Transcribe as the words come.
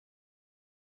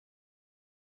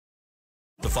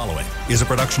following is a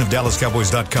production of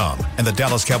DallasCowboys.com and the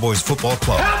Dallas Cowboys Football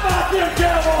Club. How about them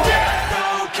Cowboys?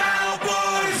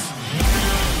 Cowboys!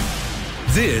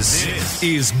 This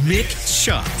is Mick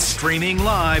Shots. Streaming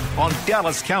live on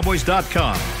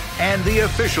DallasCowboys.com and the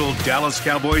official Dallas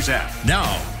Cowboys app.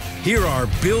 Now, here are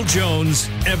Bill Jones,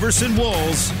 Everson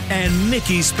Walls, and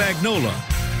Mickey Spagnola.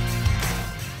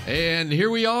 And here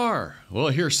we are. Well,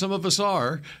 here some of us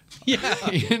are. Yeah.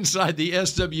 Inside the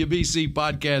SWBC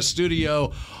podcast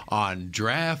studio on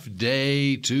Draft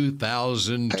Day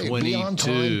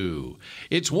 2022.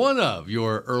 It's one of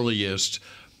your earliest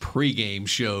pregame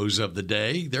shows of the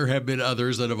day. There have been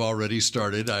others that have already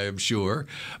started, I am sure.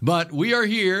 But we are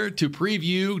here to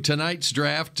preview tonight's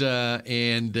draft,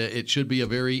 and it should be a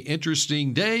very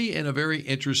interesting day and a very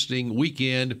interesting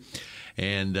weekend.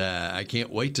 And I can't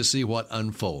wait to see what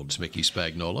unfolds, Mickey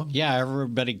Spagnola. Yeah,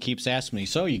 everybody keeps asking me,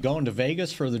 so you going to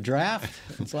Vegas for the draft?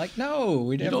 It's like, no,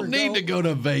 we never You don't need to go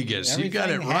to Vegas. You got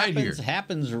it right here.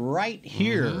 Happens right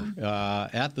here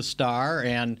at the Star.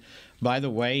 And by the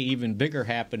way, even bigger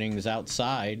happenings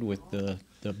outside with the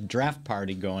draft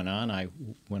party going on.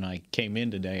 When I came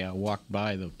in today, I walked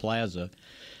by the plaza,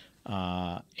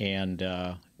 and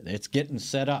it's getting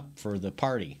set up for the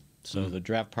party. So the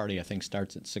draft party, I think,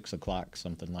 starts at 6 o'clock,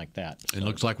 something like that. It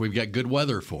looks like we've got good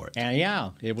weather for it. And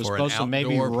yeah, it was supposed to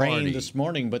maybe rain this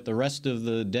morning, but the rest of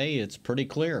the day it's pretty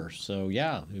clear. So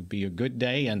yeah, it would be a good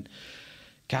day. And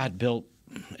God, Bill,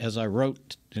 as I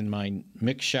wrote in my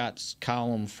Mick Shots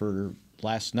column for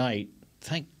last night,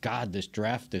 thank God this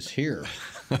draft is here.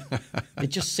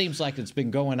 It just seems like it's been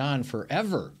going on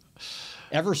forever.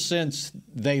 Ever since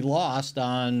they lost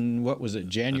on, what was it,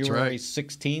 January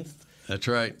 16th? That's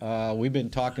right. We've been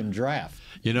talking draft.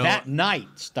 You know, that night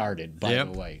started, by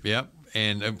the way. Yep.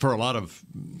 And for a lot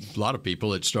of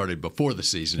people, it started before the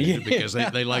season because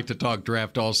they like to talk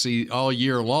draft all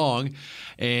year long.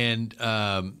 And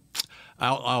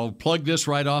I'll plug this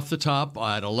right off the top.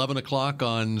 At 11 o'clock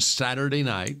on Saturday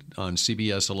night on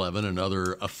CBS 11 and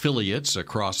other affiliates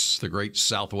across the great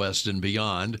Southwest and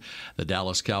beyond, the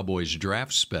Dallas Cowboys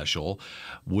Draft Special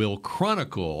will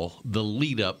chronicle the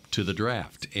lead up to the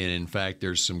draft. And in fact,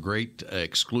 there's some great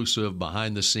exclusive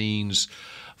behind-the-scenes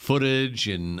footage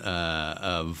and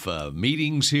of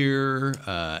meetings here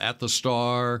at the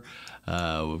Star,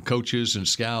 coaches and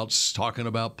scouts talking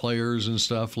about players and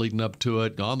stuff leading up to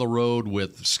it, on the road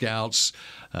with scouts,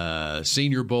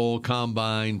 Senior Bowl,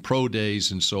 Combine, Pro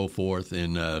Days, and so forth.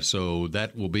 And so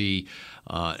that will be,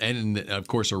 and of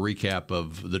course, a recap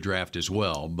of the draft as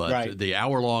well. But the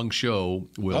hour-long show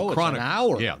will chronicle. It's an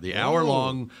hour. Yeah, the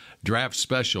hour-long draft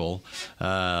special,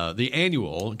 the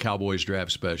annual Cowboys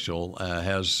Draft Special,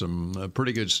 has some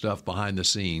pretty good stuff behind the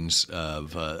scenes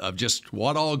of just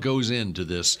what all goes into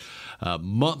this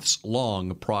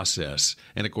months-long process.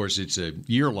 And, of course, it's a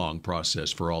year-long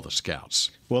process for all the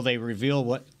scouts. Will they reveal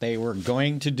what they were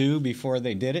going to do before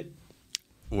they did it?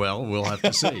 Well, we'll have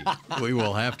to see. We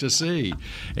will have to see.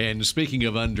 And speaking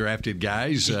of undrafted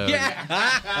guys, good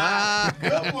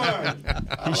one.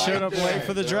 He showed up late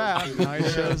for the draft. Now he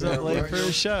shows up late for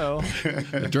his show.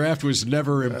 The draft was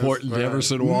never important to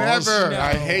Everson Walls. Never. No.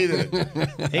 I hate it.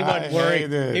 He wasn't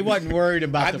worried. He wasn't worried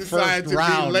about the first round.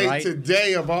 I decided to be late right?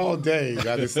 Today of all days.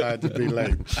 I decided to be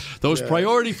late. Those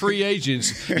priority free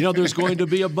agents. There's going to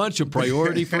be a bunch of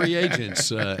priority free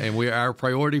agents, and our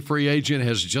priority free agent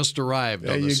has just arrived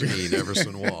on the scene,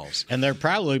 Everson Walls. And there'll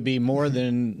probably be more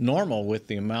than normal with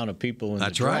the amount of people in the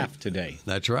draft today.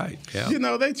 That's right.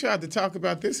 Yeah. They tried to talk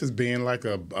about this as being like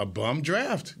a bum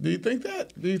draft. Do you think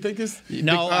that? Do you think it's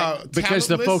because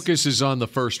the focus is on the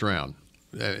first round.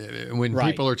 When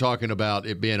Right. people are talking about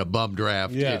it being a bum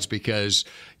draft, it's because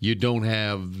you don't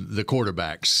have the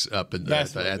quarterbacks up at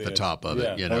the top of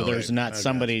it. You know, or there's not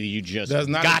somebody that you just there's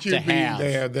not got a QB to have.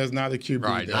 there. There's not a QB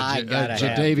right. there.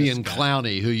 Jadeveon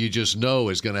Clowney, who you just know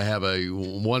is going to have a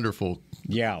wonderful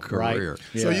career.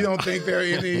 Right. So you don't think there are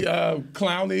any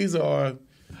Clownies or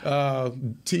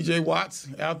T.J. Watts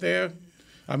out there?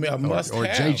 I mean, must or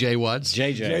have. J.J. Watts.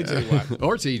 J.J. Watts.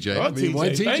 Or T.J. Or I mean,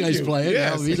 when T.J. T.J.'s playing,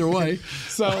 either way.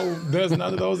 So there's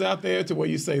none of those out there to where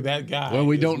you say that guy. Well,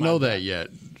 we don't know that yet.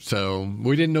 So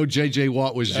we didn't know J.J.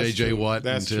 Watt was J.J. Watt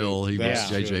until he was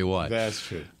J.J. Watt. That's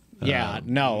true. Yeah,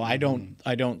 no, I don't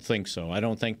think so. I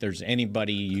don't think there's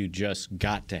anybody you just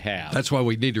got to have. That's why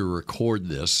we need to record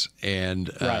this, and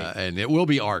it will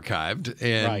be archived,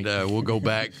 and we'll go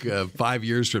back 5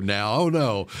 years from now. Oh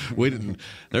no, we didn't.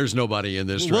 There's nobody in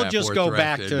this draft. We'll just go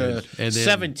back to and then,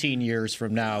 17 years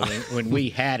from now when we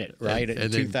had it, right? And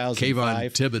in then 2005.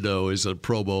 Kayvon Thibodeau is a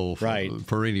Pro Bowl,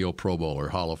 perennial Pro Bowler,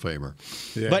 Hall of Famer.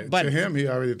 Yeah, but to him, he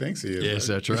already thinks he is. Yes,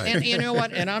 that's right. And you know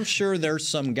what? And I'm sure there's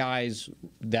some guys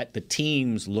that the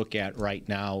teams look at right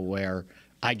now where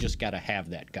I just got to have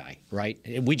that guy, right?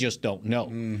 We just don't know,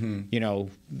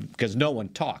 because no one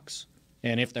talks.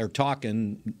 And if they're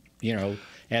talking,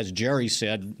 as Jerry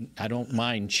said, I don't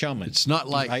mind chumming. It's not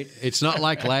like it's not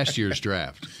like last year's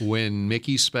draft when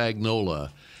Mickey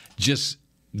Spagnola just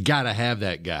got to have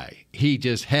that guy. He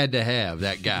just had to have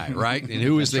that guy, right? And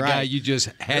who was the guy you just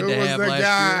had to have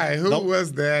last year? Who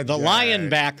was that guy? The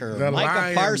linebacker,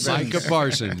 Micah Parsons. Micah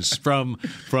Parsons.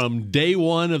 From day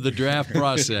one of the draft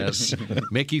process,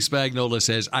 Mickey Spagnola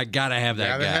says, I got to have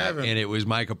that guy. And it was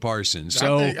Micah Parsons.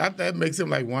 So I think that makes him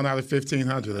like 1 out of 1,500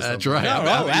 or something. That's right.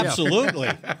 Oh, absolutely.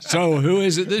 So who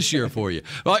is it this year for you?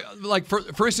 Like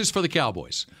for instance, for the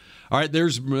Cowboys. All right,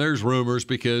 there's rumors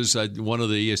because one of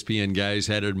the ESPN guys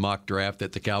had a mock draft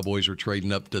that the Cowboys were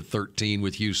trading up to 13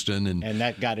 with Houston. And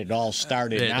that got it all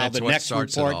started. Now the next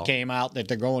report came out that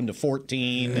they're going to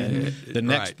 14, and the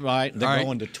next they're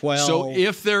going to 12. So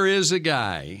if there is a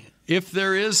guy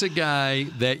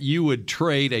that you would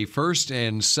trade a first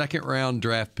and second round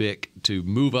draft pick to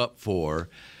move up for,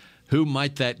 who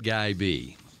might that guy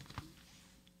be?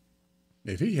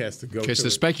 If he has to go, because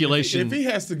the speculation, if he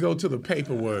has to go to the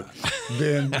paperwork,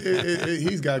 then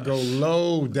he's got to go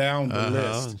low down the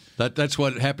list. That's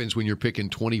what happens when you're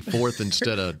picking 24th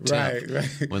instead of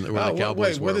 10th. Right. When the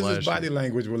Cowboys were what is last this body year.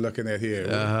 language we're looking at here?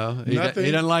 Nothing.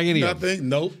 He doesn't like any of them.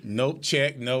 Nope.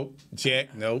 Check. Nope.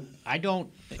 Check. Nope. I don't.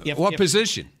 What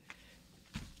position?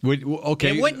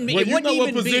 Okay. It wouldn't be. Well, it wouldn't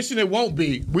what position it won't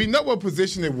be. We know what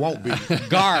position it won't be.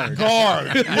 Guard.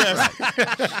 Yes.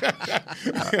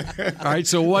 All right.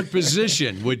 So, what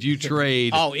position would you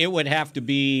trade? Oh, it would have to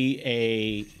be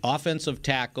a offensive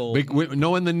tackle.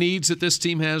 Knowing the needs that this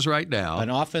team has right now,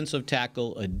 an offensive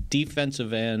tackle, a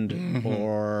defensive end,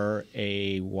 or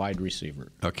a wide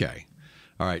receiver. Okay.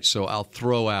 All right, so I'll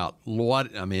throw out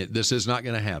this is not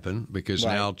going to happen because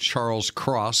now Charles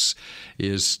Cross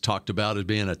is talked about as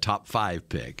being a top 5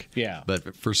 pick. Yeah.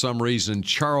 But for some reason,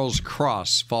 Charles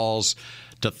Cross falls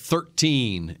to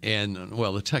 13, and,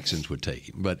 the Texans would take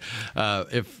him. But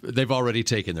if they've already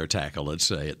taken their tackle, let's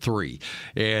say, at 3,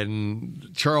 and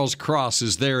Charles Cross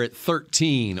is there at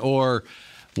 13, or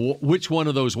which one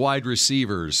of those wide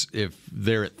receivers, if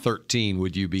they're at 13,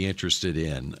 would you be interested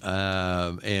in?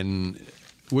 And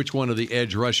which one of the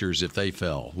edge rushers, if they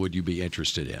fell, would you be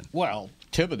interested in? Well,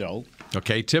 Thibodeau.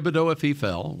 Okay, Thibodeau, if he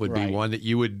fell, would be one that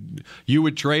you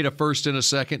would trade a first and a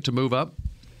second to move up.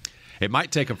 It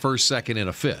might take a first, second, and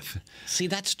a fifth. See,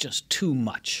 that's just too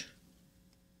much.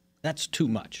 That's too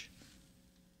much.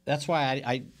 That's why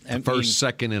I first,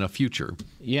 second, and a future.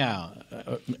 Yeah,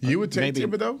 you would take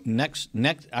Thibodeau next.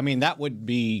 I mean, that would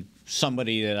be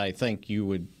somebody that I think you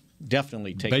would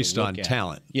definitely take based a look on at.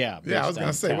 Talent. Yeah, I was going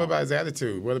to say, talent. what about his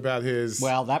attitude? What about his?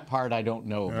 Well, that part I don't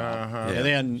know about. And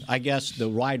then I guess the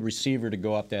wide receiver to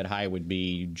go up that high would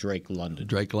be Drake London.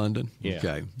 Drake London? Yeah.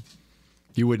 Okay.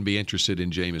 You wouldn't be interested in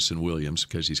Jamison Williams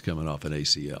because he's coming off an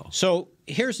ACL. So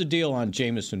here's the deal on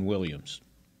Jamison Williams.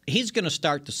 He's going to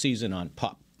start the season on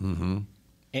PUP. Mm-hmm.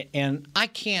 And I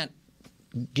can't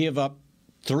give up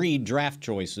 3 draft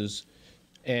choices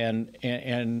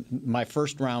and my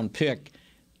first-round pick,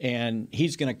 and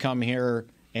he's going to come here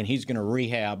and he's going to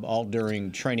rehab all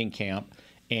during training camp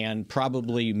and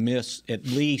probably miss at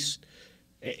least –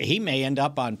 he may end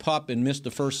up on PUP and miss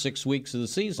the first 6 weeks of the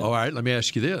season. All right, let me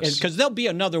ask you this. Because there'll be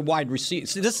another wide receiver.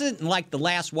 See, this isn't like the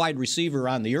last wide receiver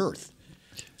on the earth.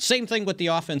 Same thing with the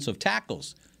offensive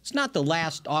tackles. It's not the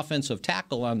last offensive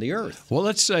tackle on the earth. Well,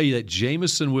 let's say that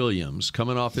Jamison Williams,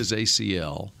 coming off his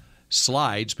ACL,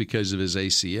 slides because of his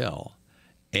ACL.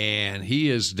 And he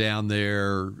is down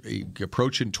there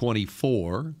approaching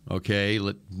 24. Okay,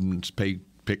 let's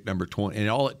pick number 20. And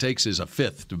all it takes is a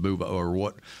fifth to move,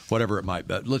 or whatever it might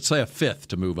be. Let's say a fifth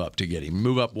to move up to get him.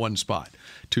 Move up 1 spot,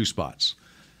 2 spots.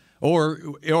 Or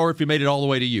if he made it all the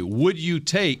way to you, would you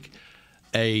take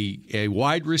a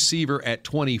wide receiver at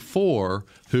 24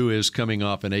 who is coming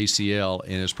off an ACL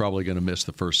and is probably going to miss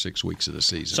the first 6 weeks of the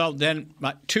season? So then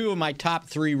 2 of my top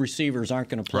 3 receivers aren't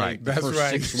going to play the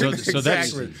first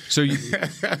 6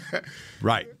 weeks.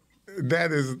 Right.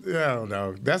 That is, I don't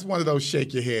know. That's one of those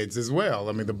shake your heads as well.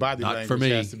 I mean, the body Not language for me.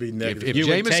 has to be negative.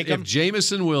 If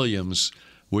Jamison Williams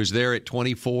was there at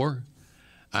 24,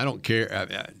 I don't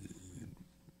care.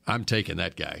 I'm taking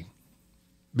that guy.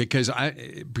 Because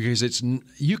it's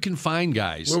you can find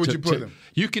guys. Where would you put him?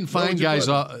 You can find guys.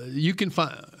 You can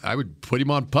find. I would put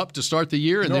him on PUP to start the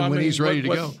year, and then when he's ready to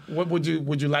go. What would you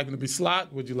like him to be?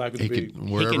 Slot? Would you like him to be?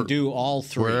 He can do all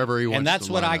 3 wherever he wants. And that's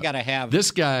what I got to have.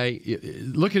 This guy.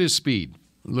 Look at his speed.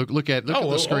 Look at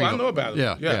the screen. I know about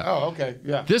it. Yeah. Oh, okay.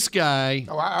 Yeah. This guy.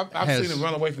 I've seen him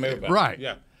run away from everybody. Right.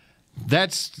 Yeah.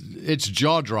 it's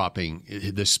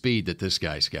jaw-dropping, the speed that this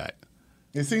guy's got.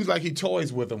 It seems like he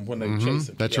toys with them when they chase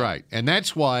him. That's right. And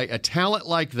that's why a talent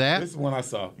like that... This is one I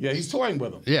saw. Yeah, he's toying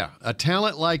with them. Yeah, a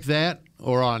talent like that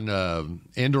or on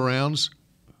end-arounds,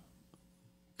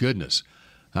 goodness.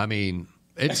 I mean,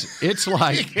 it's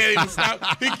like... He can't even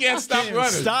stop. He can't stop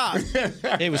running. Stop.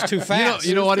 It was too fast.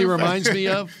 You know what he reminds me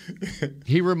of?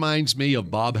 He reminds me of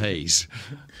Bob Hayes.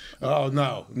 Oh,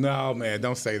 no, man,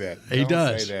 don't say that. He don't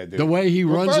does. say that, dude. The way he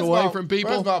runs away all, from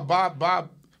people. First of all, Bob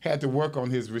had to work on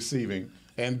his receiving.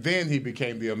 And then he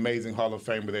became the amazing Hall of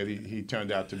Famer that he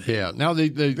turned out to be. Yeah. Now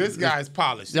this guy's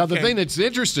polished. Now the thing that's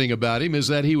interesting about him is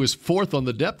that he was 4th on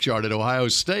the depth chart at Ohio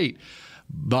State,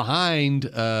 behind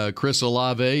Chris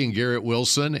Olave and Garrett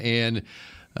Wilson and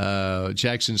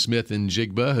Jackson Smith and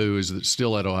Jigba, who is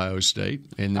still at Ohio State,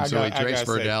 and so he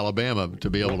transferred to Alabama to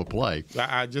be able to play.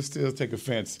 I just still take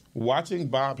offense. Watching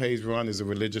Bob Hayes run is a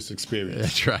religious experience.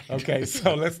 That's right. Okay,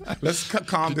 so let's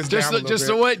calm this down a little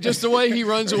bit. Just the way he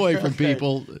runs away from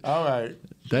people. All right.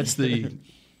 That's the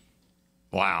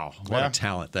wow. What a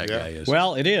talent that guy is.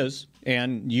 Well, it is,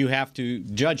 and you have to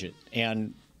judge it.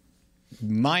 And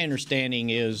my understanding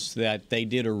is that they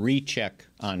did a recheck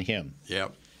on him.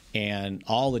 Yep. And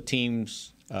all the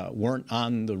teams weren't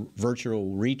on the virtual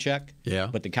recheck,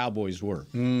 but the Cowboys were.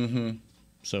 Mm-hmm.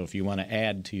 So if you want to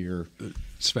add to your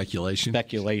speculation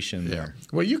there.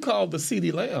 Well, you called the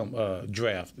CeeDee Lamb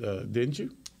draft, didn't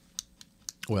you?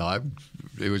 Well,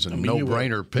 it was a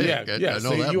no-brainer pick. Yeah. I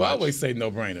know that you much. Always say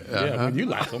no-brainer. Yeah, when you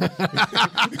like him.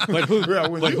 But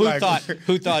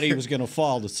who thought he was going to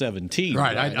fall to 17?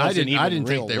 Right. I didn't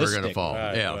think they were going to fall.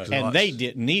 Right, yeah, right. And they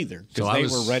didn't either, because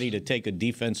they were ready to take a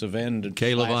defensive end.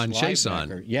 Caleb on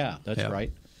Chason. Yeah, that's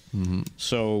right. Mm-hmm.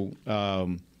 So,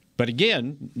 but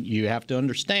again, you have to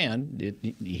understand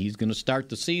he's going to start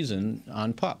the season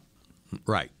on PUP.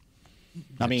 Right.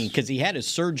 I mean, because he had his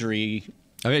surgery.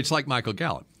 I mean, it's like Michael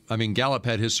Gallup. I mean, Gallup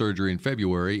had his surgery in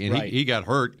February, and he got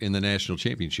hurt in the national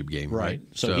championship game. Right.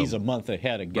 So he's a month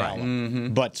ahead of Gallup. Right.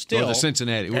 Mm-hmm. But still. The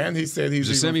Cincinnati. And he said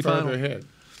he's even semifinal? further ahead.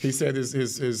 He said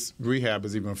his rehab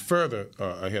is even further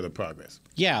ahead of progress.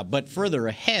 Yeah, but further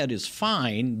ahead is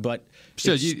fine, but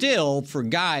still for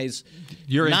guys.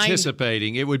 You're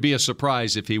anticipating it would be a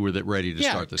surprise if he were ready to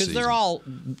start the season. Because they're all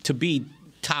to be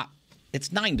top. It's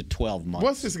 9 to 12 months.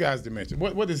 What's this guy's dimension?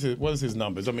 What is his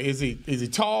numbers? I mean, is he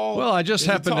tall? Well, I just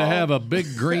happen to have a big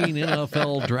green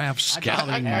NFL draft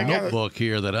scouting notebook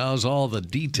here that has all the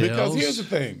details. Because here's the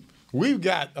thing: we've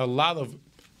got a lot of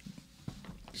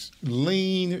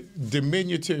lean,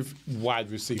 diminutive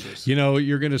wide receivers. You know,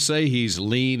 you're going to say he's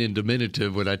lean and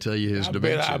diminutive when I tell you his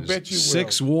dimensions. I bet you will.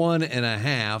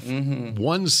 6'1.5",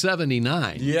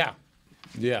 179.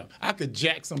 Yeah, I could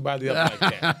jack somebody up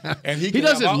like that. And he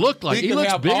doesn't look like he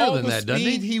looks bigger than that, doesn't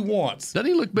he? He wants. Doesn't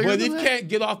he look bigger than that? But he can't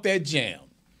get off that jam.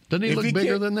 Doesn't he look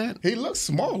bigger than that? He looks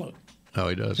smaller. Oh,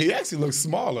 he does. He actually looks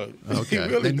smaller. Okay. He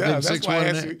really does. That's why I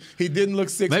asked you. He didn't look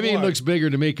 6'1". Maybe he looks bigger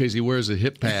to me because he wears the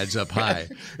hip pads up high.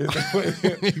 Well,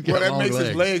 that makes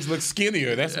his legs look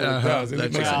skinnier. That's what it does.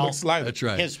 It makes him look slighter. That's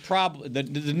right. His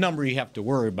the number you have to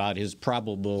worry about, his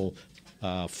probable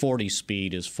 40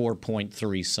 speed is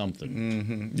 4.3 something.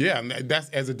 Mm-hmm. Yeah, and that's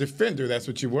as a defender, that's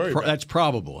what you worry about. That's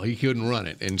probable. He couldn't run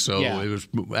it, and so it was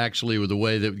actually with the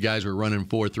way that guys were running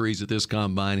 4.3s at this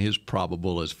combine. His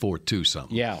probable is 4.2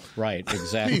 something. Yeah, right,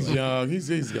 exactly. He's young. He's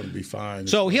going to be fine.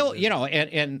 So he'll,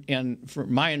 and for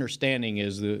my understanding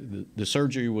is the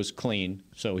surgery was clean,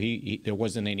 so there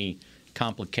wasn't any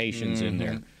complications in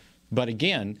there. But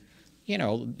again,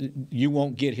 you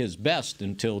won't get his best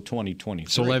until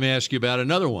 2023. So let me ask you about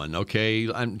another one. Okay,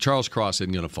 Charles Cross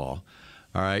isn't going to fall.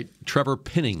 All right, Trevor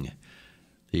Penning,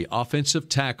 the offensive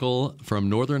tackle from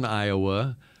Northern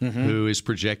Iowa, who is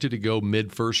projected to go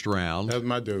mid-first round. That's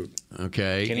my dude.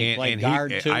 Okay, can he play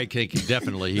guard too? I think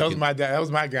definitely. That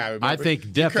was my guy. Remember? I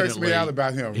think definitely. He cursed me out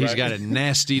about him. He's right? got a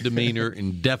nasty demeanor,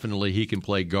 and definitely he can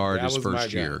play guard his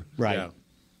first year. Right. Yeah.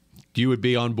 You would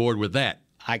be on board with that.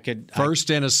 I could first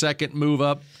and a second move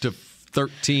up to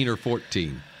 13 or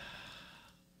 14.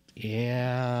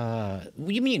 Yeah.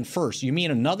 You mean first? You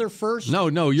mean another first? No,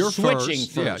 you're switching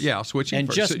first. Yeah, switching and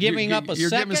first. And just giving up a you're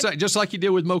second? Giving just like you did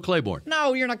with Mo Claiborne.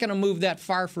 No, you're not going to move that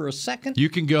far for a second. You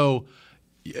can go,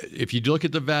 if you look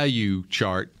at the value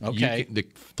chart, okay.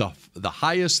 The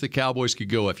highest the Cowboys could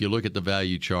go, if you look at the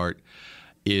value chart,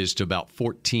 is to about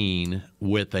 14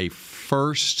 with a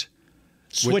first.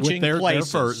 Switching with their places.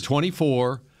 Their first,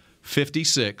 24,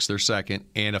 56, their second,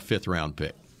 and a fifth-round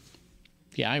pick.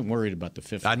 Yeah, I'm worried about the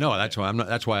fifth. I know. That's why I'm not.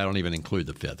 That's why I don't even include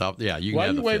the fifth. You can Why have are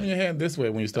you the waving fifth. your hand this way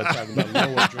when you start talking about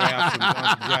lower drafts and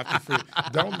undrafted free?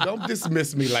 Don't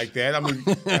dismiss me like that. I mean,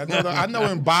 I know I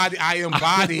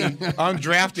embody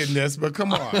undraftedness, but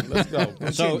come on, let's go.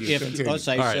 Continue, So if continue. let's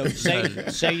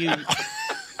say,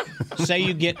 say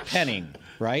you get Penning,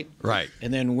 right? Right.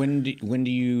 And then when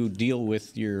do you deal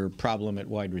with your problem at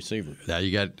wide receiver? Now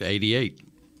you got 88.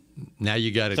 Now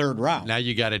you got to third round. Now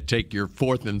you got to take your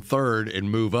fourth and third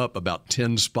and move up about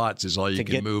 10 spots is all you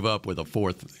can move up with a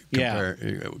fourth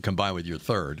combined with your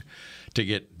third to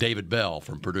get David Bell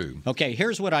from Purdue. Okay,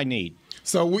 here's what I need.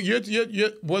 So are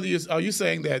you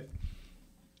saying that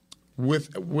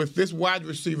with this wide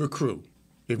receiver crew,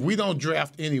 if we don't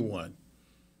draft anyone,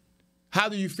 how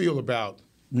do you feel about?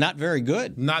 Not very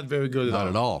good. Not very good at all. Not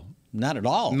at all. Not at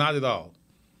all. Not at all.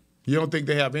 You don't think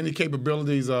they have any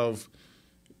capabilities of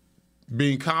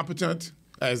being competent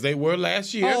as they were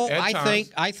last year? Oh, at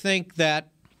times? I think that.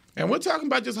 And we're talking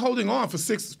about just holding on for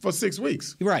 6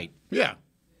 weeks. Right. Yeah.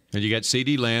 And you got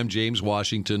CeeDee Lamb, James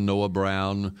Washington, Noah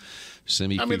Brown,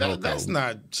 Simi Fehoko. That's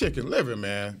not chicken liver,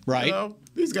 man. Right. You know,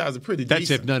 these guys are pretty That's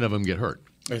decent. if none of them get hurt.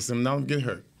 If none of them get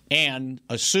hurt. And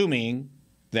assuming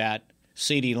that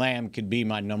CeeDee Lamb could be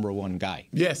my number one guy.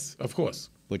 Yes, of course.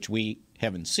 Which we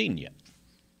haven't seen yet.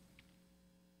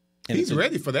 And he's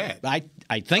ready for that.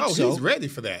 I think so. He's ready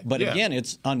for that. But again,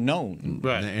 it's unknown.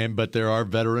 Right. But there are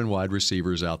veteran wide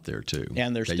receivers out there too.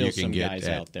 And there's still some guys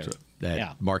out there.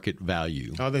 That market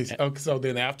value. So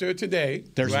then after today,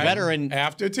 there's veteran.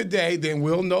 After today, then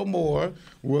we'll know more.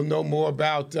 We'll know more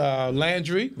about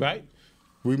Landry, right?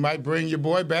 We might bring your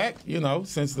boy back,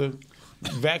 since the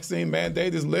vaccine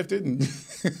mandate is lifted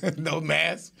and no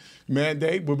mask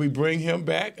mandate. Will we bring him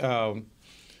back? The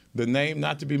name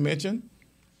not to be mentioned.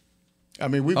 I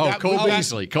mean, Cole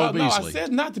Beasley. Cole Beasley. No, I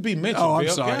said not to be mentioned. Oh, I'm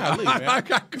Bill. sorry. Golly, man. I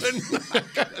couldn't.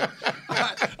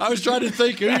 I was trying to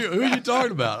think who you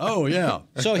talking about. Oh, yeah.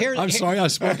 So I'm sorry, I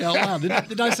spoke out loud.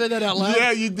 Did I say that out loud?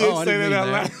 Yeah, you did say that out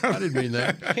loud. I didn't mean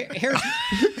that.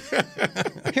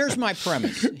 Here's my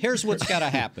premise. Here's what's got to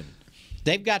happen.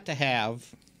 They've got to have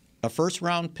a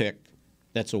first-round pick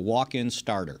that's a walk-in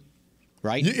starter,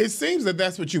 right? It seems that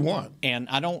that's what you want. And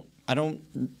I don't,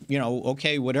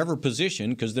 whatever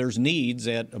position, because there's needs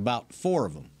at about 4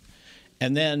 of them.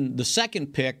 And then the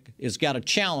second pick has got a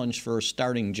challenge for a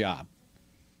starting job.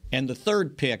 And the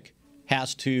third pick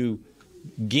has to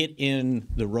get in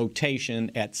the rotation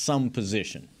at some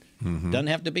position. Mm-hmm. Doesn't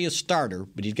have to be a starter,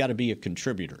 but he's got to be a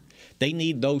contributor. They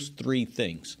need those 3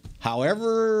 things.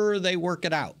 However they work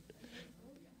it out.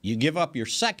 You give up your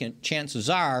second, chances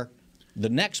are the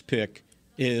next pick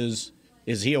is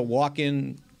he a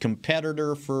walk-in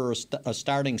competitor for a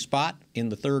starting spot in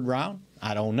the 3rd round?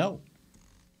 I don't know.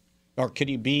 Or could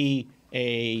he be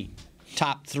a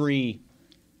top 3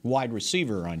 wide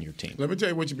receiver on your team? Let me tell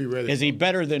you what you'd be ready for. Is he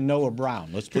better than Noah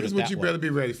Brown? Let's put Here's it that way. what you better be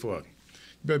ready for. You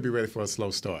better be ready for a slow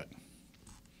start.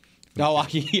 Oh,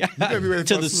 yeah. You better be ready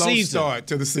to for the a slow season. start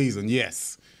to the season,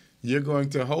 yes. You're going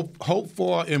to hope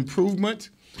for improvement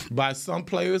by some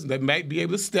players that might be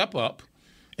able to step up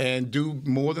and do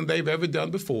more than they've ever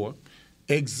done before.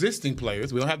 Existing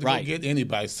players, we don't have to go get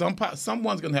anybody.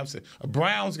 Someone's going to have to.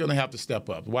 Brown's going to have to step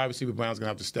up. Wide receiver Brown's going to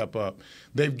have to step up.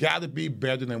 They've got to be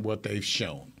better than what they've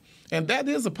shown, and that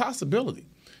is a possibility.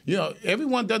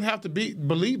 Everyone doesn't have to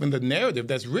believe in the narrative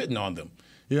that's written on them.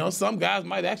 Some guys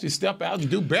might actually step out and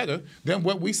do better than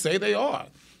what we say they are,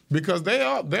 because there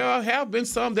have been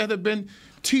some that have been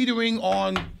teetering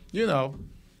on,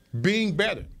 being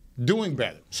better. Doing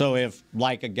better. So if,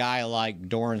 like, a guy like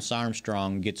Dorrance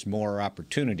Armstrong gets more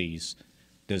opportunities,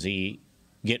 does he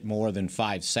get more than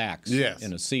 5 sacks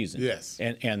in a season? Yes.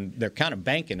 And they're kind of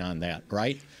banking on that,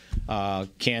 right?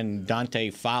 Can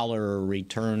Dante Fowler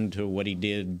return to what he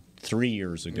did 3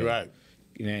 years ago? Right.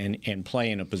 And play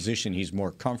in a position he's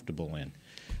more comfortable in?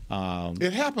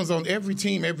 It happens on every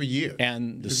team every year.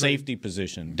 And the safety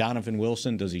position. Donovan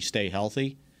Wilson, does he stay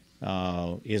healthy?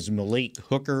 Is Malik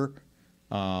Hooker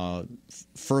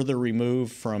further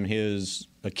removed from his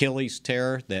Achilles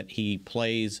tear that he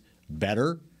plays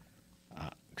better?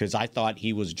 Because I thought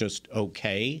he was just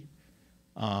okay.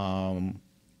 And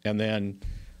then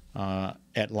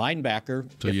at linebacker.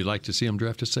 So you'd like to see him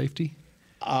draft a safety?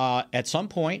 At some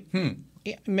point.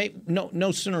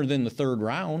 No sooner than the 3rd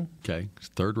round. Okay,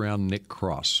 3rd round, Nick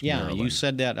Cross. Yeah, Maryland. You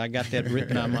said that. I got that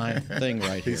written on my thing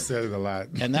right here. He said it a lot.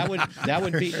 And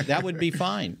that would be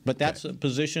fine. But that's a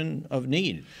position of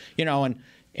need,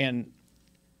 and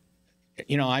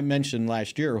I mentioned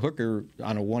last year Hooker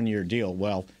on a 1-year deal.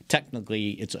 Well,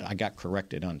 technically, I got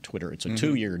corrected on Twitter. It's a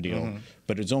 2-year deal,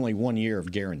 but it's only 1 year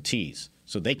of guarantees,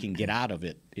 so they can get out of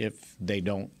it if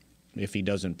he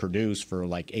doesn't produce for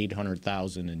like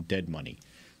 $800,000 in dead money.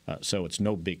 So it's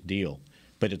no big deal.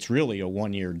 But it's really a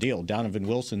 1-year deal. Donovan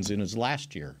Wilson's in his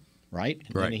last year, right?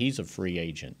 And he's a free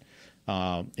agent.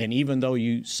 And even though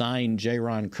you signed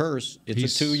Jaron Kearse, it's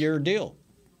a 2-year deal.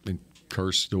 And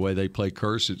Kearse, the way they play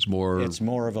Kearse, it's more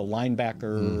of a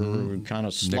linebacker kind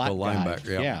of slot nickel guy.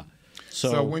 linebacker. Yeah.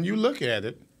 So when you look at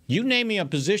it, you name me a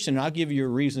position, I'll give you a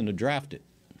reason to draft it.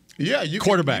 Yeah,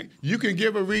 quarterback. You can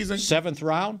give a reason. 7th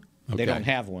round. Okay. They don't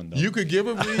have one though. You could give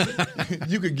a reason.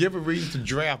 You could give a reason to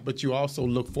draft, but you also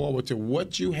look forward to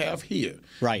what you have here.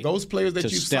 Right. Those players that To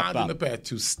you step signed in up. the past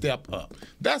to step up.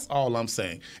 That's all I'm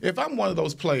saying. If I'm one of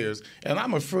those players and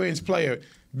I'm a fringe player,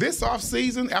 this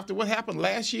offseason, after what happened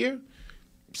last year,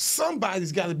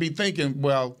 somebody's got to be thinking,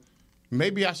 well,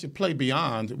 maybe I should play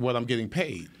beyond what I'm getting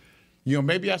paid.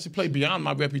 Maybe I should play beyond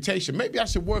my reputation. Maybe I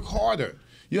should work harder.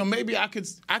 Maybe I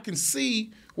can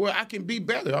see where I can be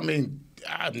better. I mean,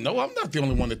 I know I'm not the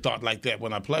only one that thought like that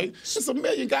when I played. There's a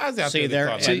million guys out there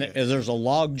that thought like that. There's a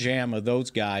log jam of those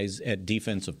guys at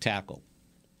defensive tackle,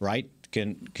 right?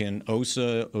 Can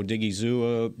Osa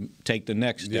Odigizua take the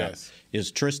next step? Yes.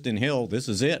 Is Tristan Hill, this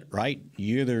is it, right?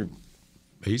 You either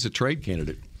He's a trade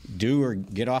candidate. do or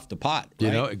get off the pot,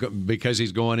 right? Because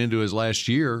he's going into his last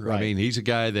year. Right. I mean, he's a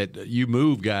guy that you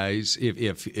move guys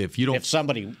if you don't. If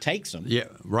somebody takes him. Yeah,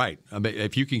 right. I mean,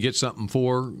 if you can get something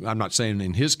for, I'm not saying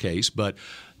in his case, but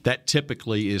that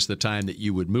typically is the time that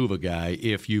you would move a guy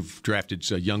if you've drafted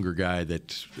a younger guy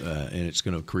that, and it's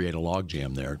going to create a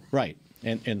logjam there. Right.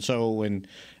 And so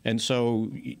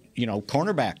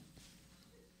cornerback.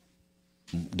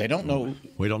 They don't know.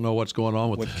 We don't know what's going on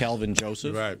with Kelvin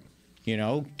Joseph. Right.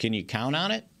 Can you count on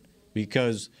it?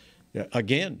 Because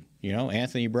again,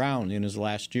 Anthony Brown in his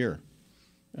last year.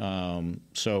 I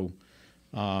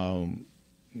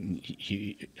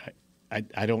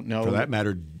don't know. For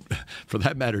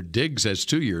that matter, Diggs has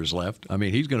 2 years left. I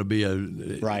mean, he's going to be a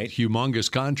humongous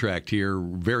contract here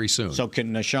very soon. So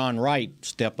can Nashawn Wright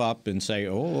step up and say,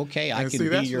 "Oh, okay, I can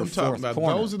be your fourth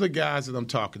corner"? Those are the guys that I'm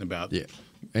talking about. Yeah.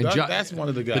 And that's one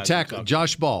of the guys. The tackle,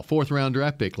 Josh Ball, 4th-round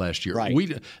draft pick last year. Right.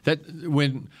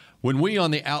 When we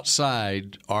on the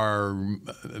outside are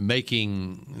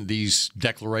making these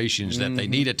declarations that they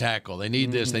need a tackle, they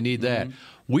need this, they need that,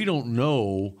 we don't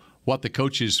know how the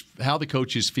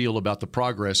coaches feel about the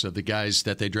progress of the guys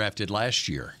that they drafted last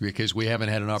year because we haven't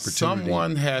had an opportunity.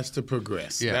 Someone has to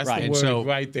progress. Yeah, that's right. the word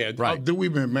right there. Right. Do we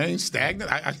remain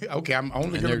stagnant? I'm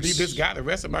only going to be this guy the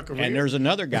rest of my career. And there's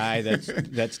another guy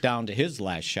that's down to his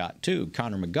last shot too,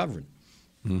 Connor McGovern.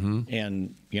 Mm-hmm.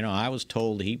 And I was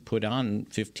told he put on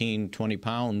 15, 20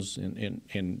 pounds and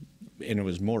it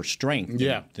was more strength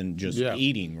than just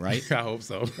eating, right? I hope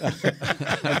so.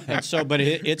 But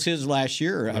it's his last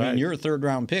year. I mean, you're a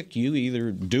 3rd-round pick. You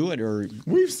either do it or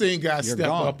we've seen guys step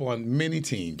gone. up on many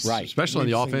teams, right? Especially on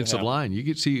the offensive line. You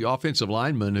could see offensive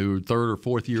linemen who are 3rd or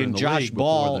 4th year in the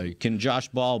league. Can Josh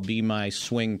Ball be my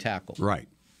swing tackle? Right.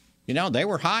 They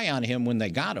were high on him when they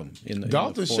got him.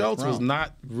 Dalton Schultz round. was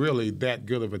not really that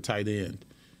good of a tight end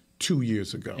 2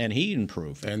 years ago, and he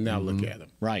improved. And now look at him.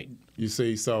 Right. You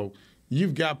see, so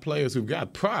you've got players who've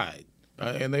got pride,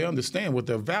 and they understand what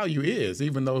their value is,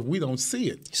 even though we don't see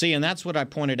it. See, and that's what I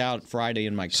pointed out Friday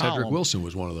in my column. Cedric Wilson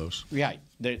was one of those. Right.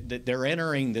 They're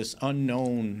entering this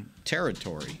unknown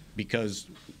territory because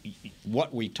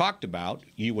what we talked about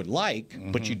you would like,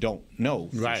 but you don't know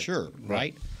for sure,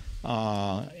 right?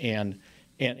 And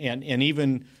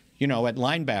even at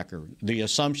linebacker, the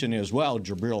assumption is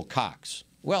Jabril Cox.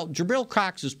 Well, Jabril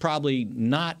Cox is probably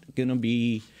not going to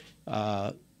be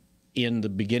in the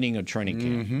beginning of training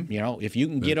camp. If you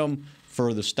can get him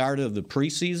for the start of the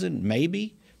preseason,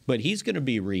 maybe, but he's going to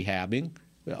be rehabbing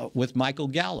with Michael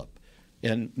Gallup.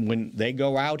 And when they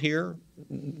go out here,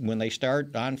 when they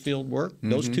start on-field work,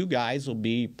 those two guys will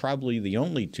be probably the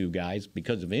only two guys,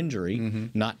 because of injury,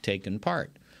 not taking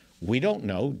part. We don't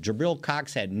know. Jabril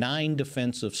Cox had 9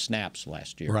 defensive snaps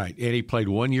last year. Right. And he played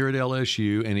 1 year at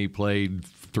LSU, and he played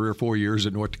 3 or 4 years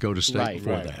at North Dakota State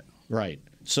before that. Right.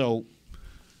 So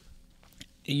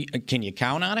can you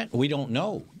count on it? We don't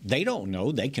know. They don't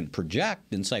know. They can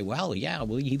project and say,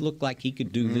 he looked like he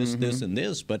could do this, this, and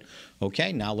this. But,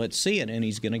 okay, now let's see it. And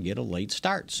he's going to get a late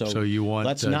start. So you want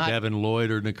Devin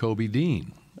Lloyd or Nakobe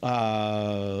Dean?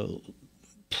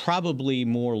 Probably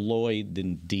more Lloyd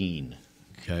than Dean.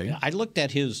 Okay. I looked at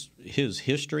his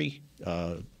history.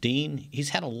 Dean, he's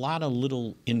had a lot of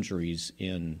little injuries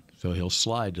in. So he'll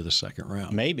slide to the 2nd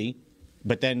round. Maybe.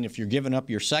 But then if you're giving up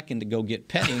your second to go get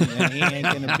Penny, then he ain't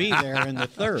going to be there in the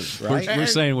third, right? We're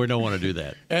saying we don't want to do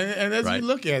that. And as we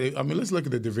look at it, I mean, let's look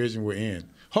at the division we're in.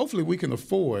 Hopefully we can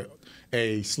afford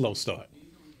a slow start,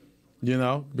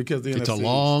 because the it's a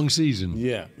long season.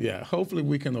 Yeah. Hopefully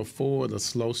we can afford a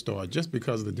slow start just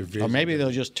because of the division. Or maybe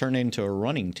they'll just turn into a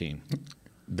running team.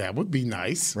 That would be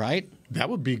nice. Right? That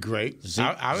would be great.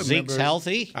 Zeke's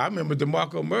healthy. I remember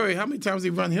DeMarco Murray. How many times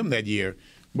did he run him that year?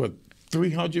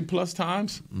 300 plus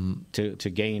times? To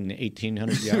gain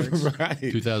 1,800 yards? Right.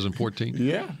 2014?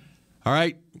 Yeah. All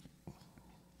right.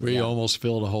 We almost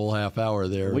filled a whole half hour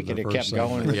there. We could have kept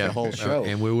going with the whole show.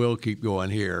 And we will keep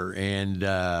going here. And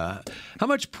how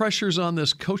much pressure's on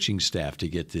this coaching staff to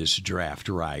get this draft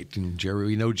right? And Jerry,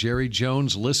 we know Jerry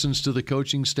Jones listens to the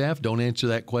coaching staff. Don't answer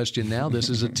that question now. This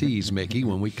is a tease, Mickey,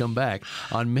 when we come back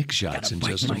on Mick Shots in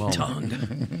just a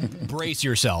moment. Brace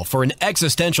yourself for an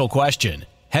existential question.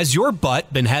 Has your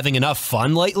butt been having enough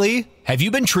fun lately? Have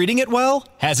you been treating it well?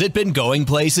 Has it been going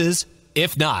places?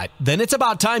 If not, then it's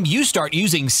about time you start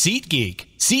using SeatGeek.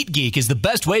 SeatGeek is the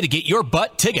best way to get your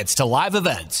butt tickets to live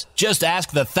events. Just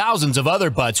ask the thousands of other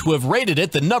butts who have rated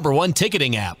it the #1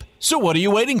 ticketing app. So what are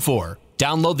you waiting for?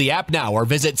 Download the app now or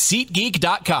visit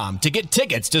SeatGeek.com to get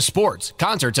tickets to sports,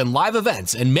 concerts, and live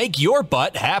events and make your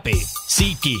butt happy.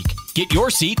 SeatGeek. Get your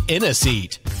seat in a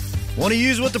seat. Want to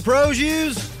use what the pros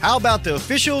use? How about the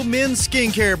official men's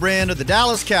skincare brand of the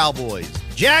Dallas Cowboys,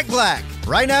 Jack Black?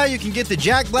 Right now, you can get the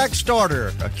Jack Black Starter,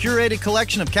 a curated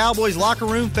collection of Cowboys locker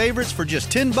room favorites for just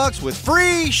 $10 with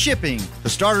free shipping. The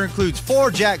starter includes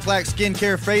 4 Jack Black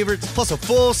skincare favorites, plus a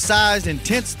full-sized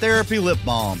intense therapy lip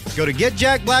balm. Go to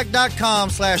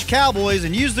getjackblack.com/Cowboys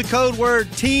and use the code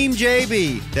word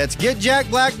TEAMJB. That's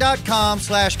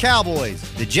getjackblack.com/Cowboys.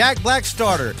 The Jack Black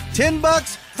Starter,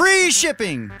 $10, free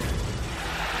shipping.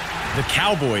 The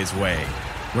Cowboys way,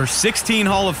 where 16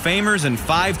 Hall of Famers and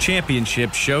 5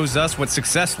 championships shows us what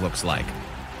success looks like.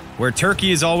 Where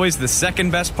turkey is always the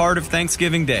second best part of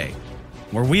Thanksgiving Day.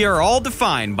 Where we are all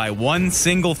defined by one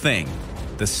single thing,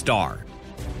 the star.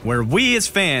 Where we as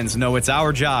fans know it's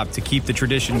our job to keep the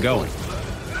tradition going.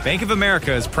 Bank of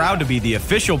America is proud to be the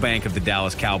official bank of the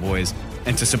Dallas Cowboys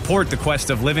and to support the quest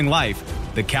of living life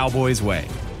the Cowboys way.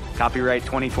 Copyright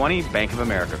 2020, Bank of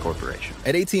America Corporation.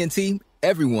 At AT&T,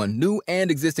 everyone, new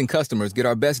and existing customers, get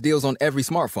our best deals on every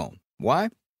smartphone. Why?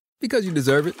 Because you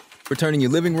deserve it. For turning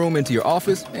your living room into your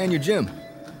office and your gym.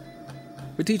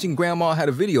 For teaching Grandma how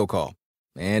to video call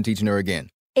and teaching her again.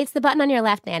 It's the button on your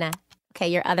left, Nana.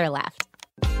 Okay, your other left.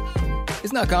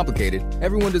 It's not complicated.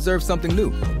 Everyone deserves something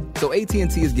new. So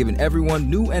AT&T is giving everyone,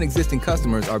 new and existing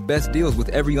customers, our best deals with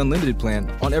every unlimited plan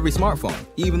on every smartphone,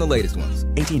 even the latest ones.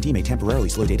 AT&T may temporarily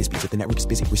slow data speeds if the network is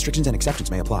busy. Restrictions and exceptions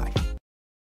may apply.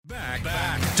 Back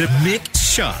to Mick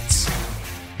Shots.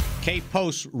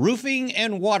 K-Post Roofing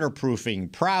and Waterproofing,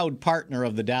 proud partner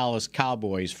of the Dallas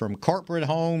Cowboys. From corporate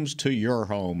homes to your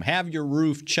home. Have your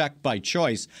roof checked by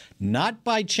choice, not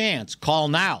by chance. Call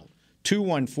now.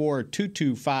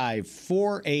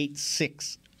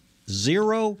 214-225-4860.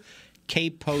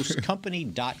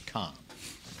 kpostcompany.com.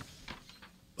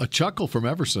 A chuckle from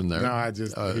Everson there. No, I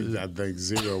think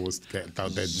Zero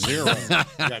thought that Zero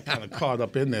got kind of caught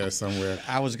up in there somewhere.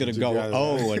 I was going to go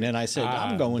and then I said,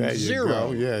 I'm going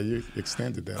Zero. Yeah, you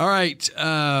extended that. All right.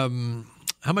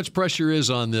 How much pressure is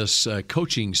on this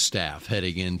coaching staff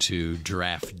heading into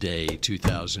draft day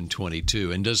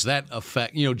 2022? And does that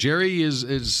affect, Jerry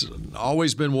is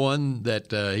always been one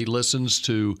that he listens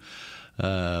to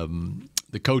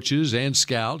the coaches and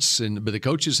scouts, but the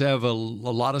coaches have a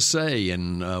lot of say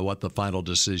in what the final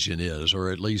decision is,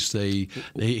 or at least he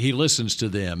listens to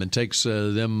them and takes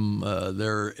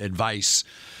their advice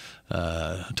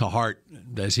to heart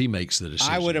as he makes the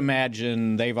decision. I would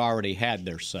imagine they've already had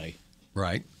their say,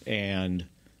 right? And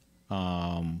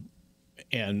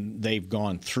they've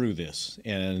gone through this,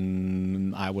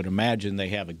 and I would imagine they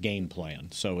have a game plan.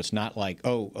 So it's not like,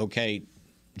 oh, okay,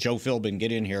 Joe Philbin,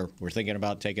 get in here. We're thinking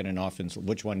about taking an offense.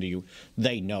 Which one do you?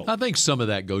 They know. I think some of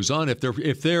that goes on if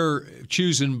they're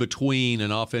choosing between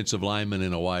an offensive lineman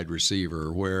and a wide receiver,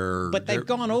 but they've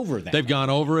gone over that. They've gone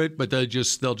over it, but they'll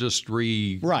just go over it.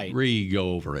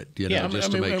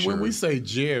 Just to make sure. When we say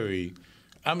Jerry,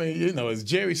 is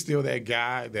Jerry still that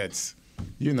guy that's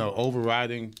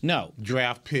overriding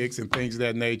draft picks and things of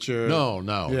that nature? No.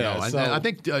 I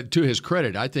think to his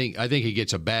credit, I think he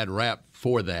gets a bad rap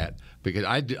for that. Because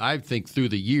I think through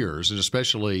the years, and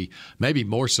especially maybe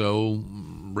more so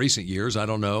recent years, I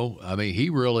don't know. I mean,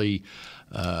 he really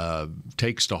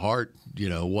takes to heart,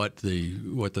 what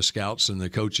the scouts and the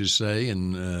coaches say,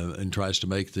 and tries to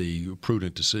make the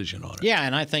prudent decision on it. Yeah,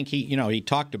 and I think he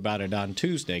talked about it on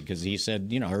Tuesday because he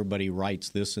said, everybody writes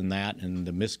this and that, and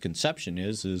the misconception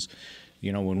is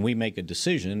when we make a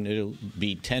decision, it'll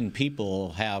be 10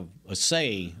 people have a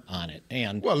say on it.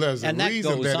 And there's a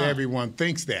reason that on. Everyone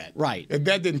thinks that. Right. And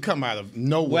that didn't come out of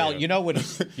nowhere. Well, we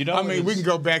can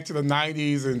go back to the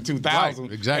 90s and 2000s.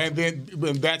 Right, exactly. And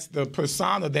then that's the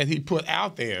persona that he put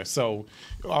out there. So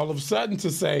all of a sudden to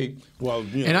say,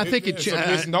 and I think it's a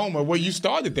misnomer. Well, you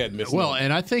started that misnomer. Well,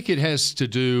 and I think it has to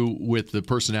do with the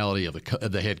personality of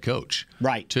the head coach.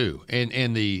 Right. Too. And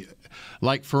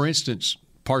for instance,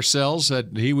 Parcells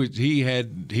said he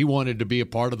wanted to be a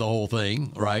part of the whole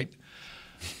thing, right?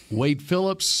 Wade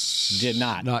Phillips did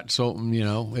not. Not so,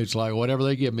 it's like whatever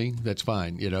they give me, that's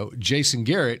fine. Jason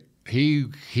Garrett,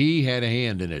 he had a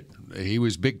hand in it. He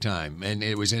was big time, and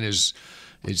it's in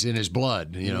his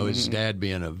blood. His dad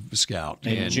being a scout,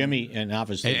 and Jimmy, and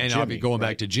obviously Jimmy, going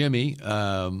back to Jimmy.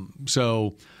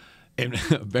 And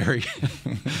Barry,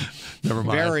 never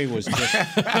mind. Barry was just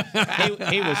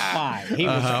he was fine. He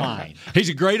was fine. He's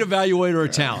a great evaluator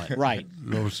of talent. Right.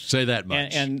 We'll say that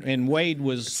much. And Wade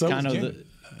was kind of the.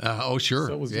 Oh, sure.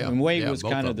 So and Wade was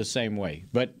kind of the same way.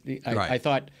 But I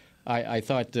thought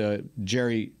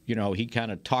Jerry, he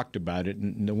kind of talked about it,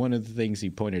 and one of the things he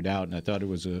pointed out, and I thought it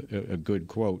was a good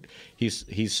quote. He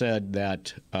said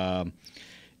that.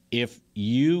 If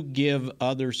you give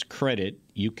others credit,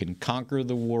 you can conquer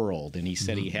the world. And he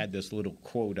said he had this little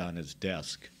quote on his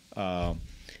desk, and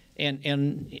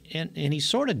he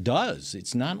sort of does.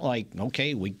 It's not like,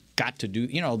 okay, we got to do.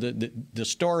 The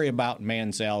story about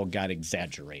Manziel got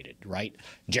exaggerated, right?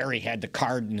 Jerry had the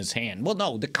card in his hand. Well,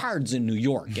 no, the card's in New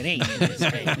York. It ain't in his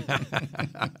hand,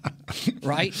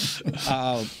 right?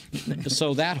 So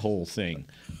that whole thing.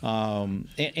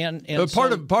 But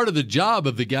part of the job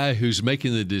of the guy who's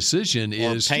making the decision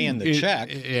is paying the check.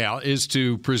 Is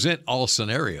to present all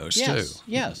scenarios too.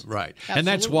 Yes, right. Absolutely. And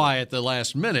that's why at the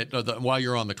last minute, while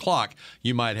you're on the clock,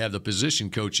 you might have the position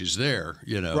coaches there.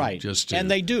 Right. And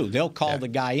they do. They'll call the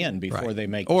guy in before they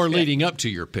make. Or the leading up to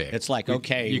your pick. It's like,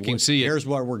 okay, you can see here's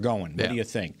where we're going. What do you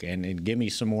think? And give me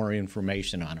some more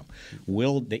information on him.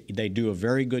 They do a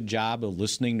very good job of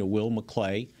listening to Will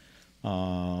McClay.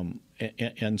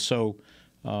 And so,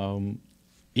 I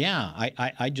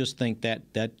just think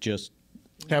that just.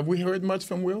 Have we heard much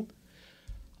from Will?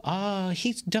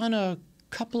 He's done a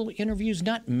couple of interviews,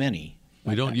 not many.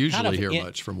 We don't usually hear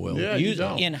much from Will. Yeah,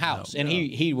 in-house, and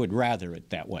he would rather it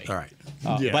that way. All right.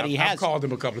 But I've called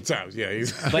him a couple of times. Yeah,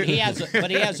 but he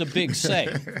has a big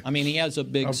say. I mean, he has a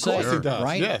big say. Of course he does.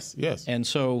 Right? Yes. And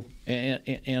so,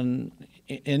 and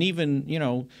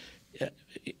even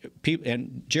people,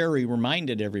 and Jerry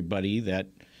reminded everybody that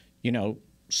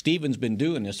Stephen's been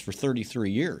doing this for 33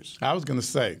 years. I was going to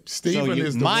say, Stephen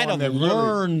is the one that might have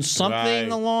learned something right.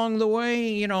 along the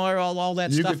way, all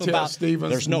that you stuff could tell about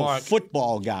Stephen's there's no smart.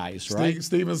 football guys, right?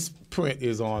 Stephen's print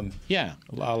is on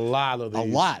a lot of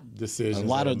these decisions. A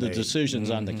lot of the decisions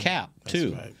on the cap,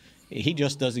 too. Right. He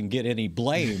just doesn't get any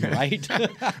blame, right?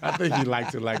 I think he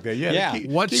likes it like that. Yeah.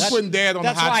 Keep That's putting Dad on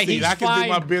the hot seat. I can do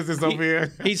my business over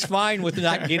here. He's fine with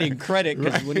not getting credit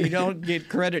because when you don't get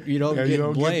credit, you don't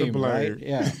get blame, right?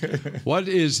 Yeah. What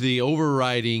is the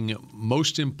overriding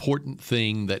most important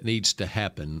thing that needs to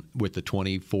happen with the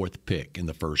 24th pick in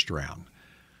the first round?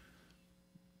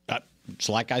 It's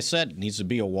like I said, it needs to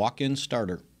be a walk-in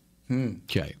starter.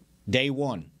 Okay. Day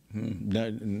one.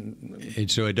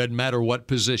 And so it doesn't matter what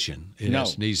position.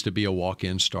 It needs to be a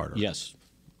walk-in starter. Yes.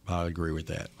 I agree with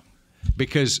that.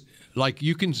 Because,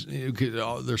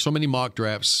 there's so many mock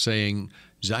drafts saying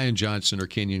Zion Johnson or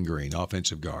Kenyon Green,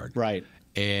 offensive guard. Right.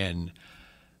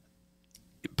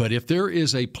 But if there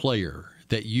is a player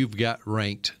that you've got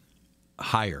ranked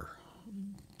higher,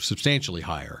 substantially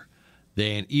higher,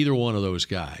 than either one of those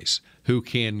guys who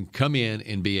can come in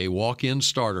and be a walk-in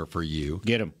starter for you.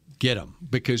 Get him.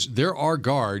 Because there are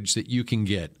guards that you can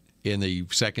get in the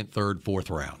second, third, fourth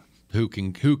round who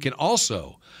can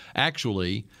also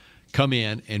actually come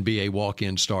in and be a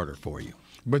walk-in starter for you.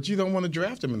 But you don't want to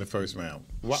draft him in the first round.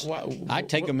 I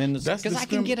take him in because I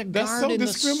can get a guard in the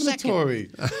second.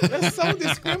 That's so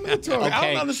discriminatory.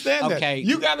 I don't understand that.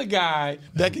 You got a guy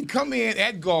that can come in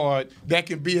at guard that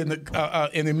can be an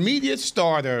immediate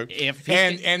starter.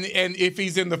 If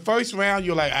he's in the first round,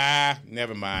 you're like,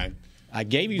 never mind. I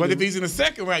gave you. But if he's in the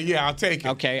second round, I'll take it.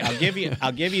 Okay, I'll give you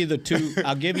the two.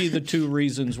 I'll give you the two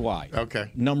reasons why. Okay.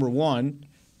 Number one,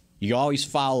 you always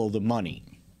follow the money,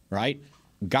 right?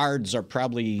 Guards are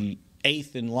probably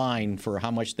 8th in line for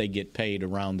how much they get paid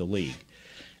around the league.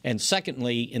 And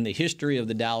secondly, in the history of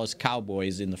the Dallas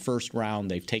Cowboys, in the first round,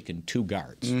 they've taken 2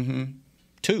 guards. Mm-hmm.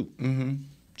 2. Mm-hmm.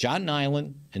 John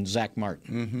Nyland and Zach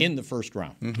Martin in the first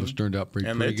round. Those turned out pretty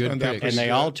good picks. And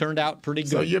they all turned out pretty good.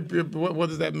 So what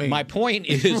does that mean? My point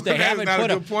is they haven't not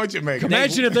put a good point you're making.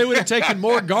 Imagine if they would have taken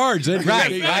more guards.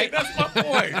 Right. That's my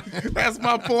point. That's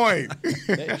my point.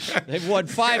 They've won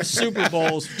 5 Super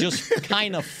Bowls just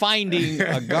kind of finding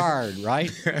a guard, right?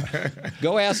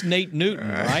 Go ask Nate Newton,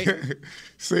 right?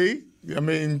 See? I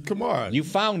mean, come on. You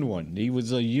found one. He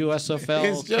was a USFL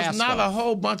It's just cast not off. a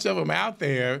whole bunch of them out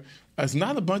there. It's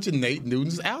not a bunch of Nate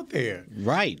Newtons out there.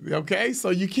 Right. Okay? So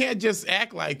you can't just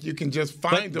act like you can just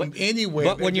find them anywhere.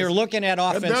 But when you're looking at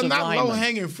offensive linemen. They're not linemen,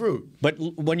 low-hanging fruit. But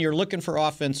when you're looking for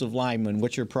offensive linemen,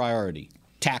 what's your priority?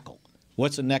 Tackle.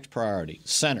 What's the next priority?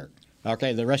 Center.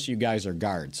 Okay, the rest of you guys are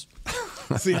guards.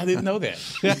 See, I didn't know that.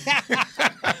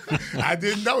 I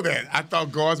didn't know that. I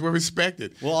thought guards were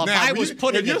respected. Well, if I was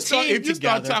putting a team if you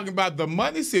start together- talking about the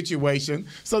money situation,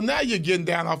 so now you're getting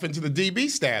down off into the DB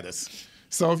status.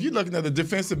 So if you're looking at the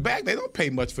defensive back, they don't pay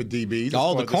much for DBs.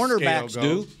 All the cornerbacks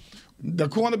do. The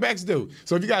cornerbacks do.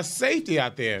 So if you got safety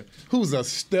out there who's a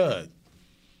stud,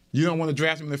 you don't want to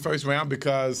draft him in the first round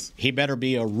because he better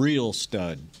be a real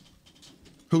stud.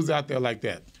 Who's out there like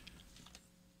that?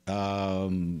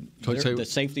 The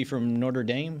safety from Notre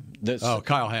Dame.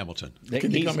 Kyle Hamilton.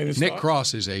 Can he come in and start? Nick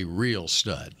Cross is a real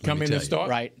stud. Come in and start?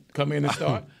 Right. Come in and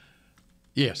start?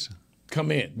 Yes.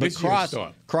 Come in. But This year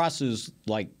start. Cross is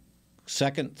like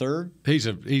second, third?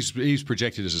 He's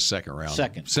projected as a second round.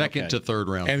 Second to third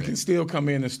round. And can still come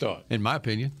in and start. In my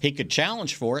opinion. He could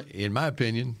challenge for it. In my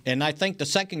opinion. And I think the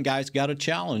second guy's got a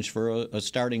challenge for a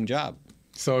starting job.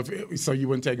 So you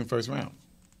wouldn't take him first round?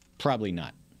 Probably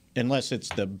not. Unless it's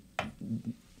the...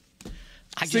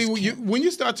 when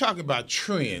you start talking about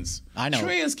trends, I know.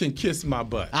 Trends can kiss my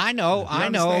butt. I know.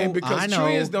 Because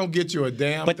trends don't get you a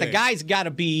damn But thing. the guy's got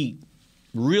to be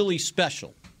really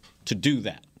special to do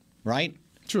that, right?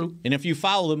 True. And if you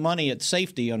follow the money at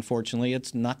safety, unfortunately,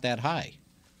 it's not that high.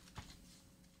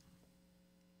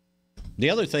 The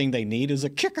other thing they need is a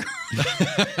kicker.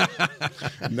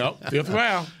 No, fifth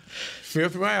round.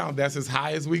 Fifth round. That's as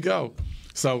high as we go.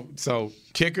 So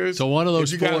kickers. So one of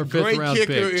those if you got 4 a or 5th great round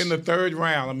kicker picks. in the third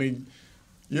round. I mean,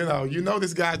 you know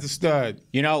this guy's a stud.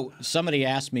 You know, somebody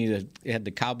asked me that had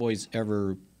the Cowboys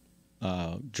ever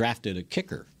drafted a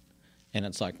kicker, and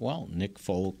it's like, well, Nick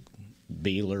Folk,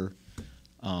 Beeler,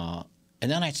 and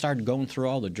then I started going through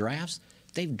all the drafts.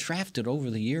 They've drafted over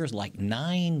the years like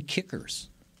 9 kickers.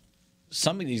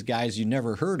 Some of these guys you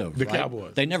never heard of. The right?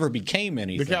 Cowboys. They never became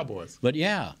anything. The Cowboys. But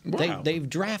yeah, Wow. they've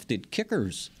drafted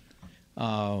kickers.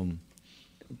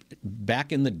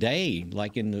 Back in the day,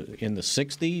 like in the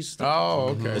 60s, the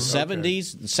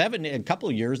 70s, a couple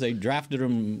of years they drafted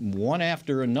them one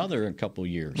after another. A couple of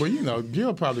years. Well,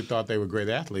 Gil probably thought they were great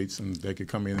athletes and they could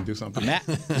come in and do something. Max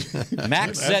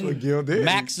what Gil did.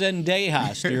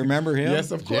 Zendejas, do you remember him?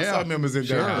 Yes, of course I remember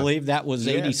Zendejas. I believe that was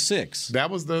Yes. 86. That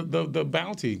was the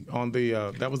bounty on the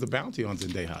on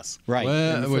Zendejas. Right.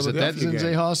 In the Was it that Philadelphia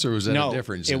game. Zendejas or was that No, a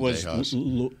different it was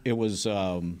Zendejas? it was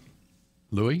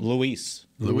Luis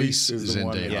is the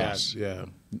one that Zendejas. yeah.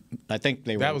 I think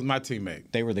That was my teammate.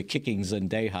 They were the kicking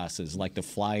Zendejases, like the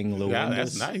flying Luendas. Yeah,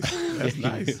 that's nice. That's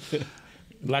nice.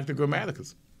 Like the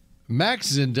Grammaticas.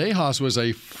 Max Zendejas was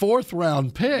a 4th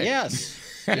round pick. Yes.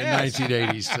 In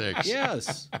 1986.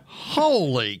 Yes.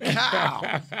 Holy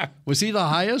cow. Was he the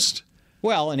highest?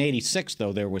 Well, in 86,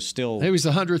 though, there was still... He was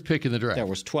the 100th pick in the draft. There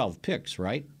was 12 picks,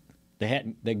 right?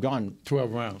 They'd gone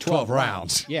 12 rounds. 12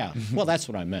 rounds. Yeah. Well, that's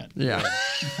what I meant. Yeah.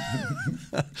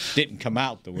 Didn't come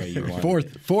out the way you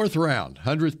wanted. Fourth round,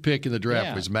 100th pick in the draft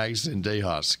Yeah. was Max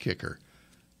Zendejas, kicker.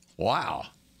 Wow.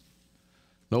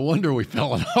 No wonder we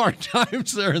fell in hard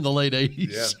times there in the late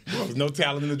 80s. Yeah. Well, there was no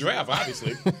talent in the draft,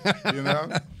 obviously.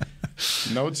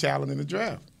 No talent in the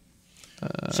draft.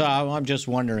 So I'm just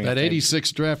wondering. That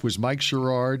 86 draft was Mike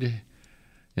Sherrard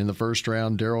in the first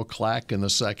round, Darryl Clack in the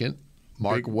second,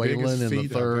 Mark Whalen in the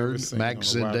third,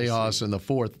 Max Zendejas in the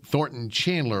fourth. Thornton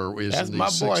Chandler is That's in the my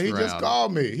boy. sixth He round. just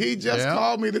called me. He just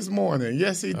called me this morning.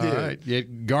 Yes, he did. All right. Yeah,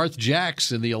 Garth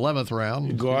Jacks in the 11th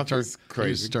round. Garth is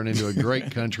crazy. He's turned into a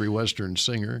great country western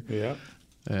singer. Yeah.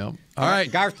 Yeah. All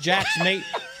right. Garth Jacks made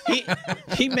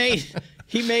he made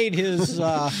his.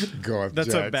 Garth That's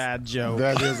Jacks. a bad joke.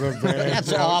 That is a bad That's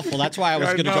joke. awful. That's why I was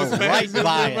going to go right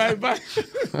by it. Right by.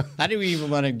 I didn't even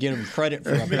want to give him credit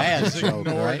for a bad joke,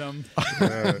 right?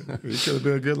 He could have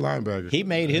been a good linebacker. He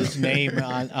made his name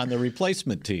on the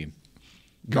replacement team.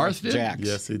 Garth did? Jacks.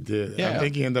 Yes, he did. Yeah. I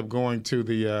think he ended up going to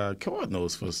the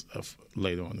Cardinals for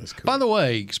later on in his career. By the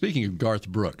way, speaking of Garth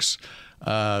Brooks,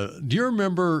 do you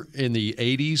remember in the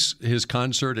 80s his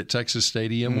concert at Texas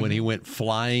Stadium when he went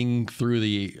flying through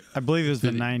the... I believe it was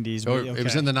the 90s. Oh, it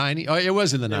was in the 90s? Oh, it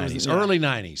was in the 90s. Early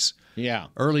 90s. Yeah.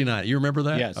 Early 90s. You remember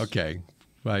that? Yes. Okay.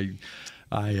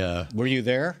 Were you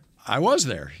there? I was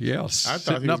there, yes. I thought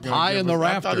Sitting he was up high in the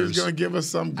rafters. I thought he was going to give us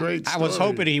some great story. I was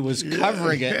hoping he was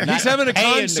covering it. He's having a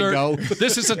concert. To go.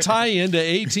 This is a tie-in to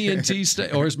AT&T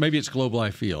Stadium, or maybe it's Globe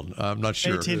Life Field. I'm not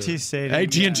sure. AT&T Stadium.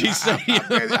 AT&T Stadium.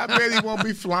 I bet he won't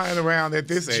be flying around at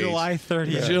this age. July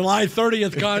 30th. Yeah. July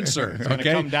 30th concert.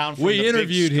 Okay, come down from we the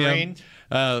interviewed big him.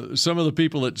 screen. Some of the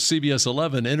people at CBS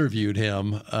 11 interviewed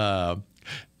him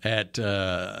at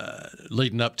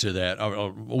leading up to that a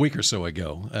week or so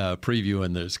ago,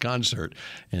 previewing this concert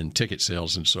and ticket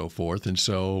sales and so forth. And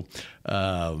so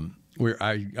I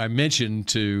mentioned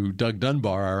to Doug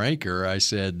Dunbar, our anchor, I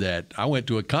said that I went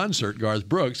to a concert, Garth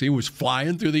Brooks. He was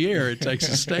flying through the air at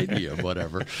Texas Stadium,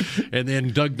 whatever. And then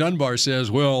Doug Dunbar says,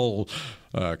 well,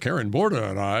 Karen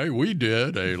Borda and we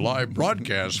did a live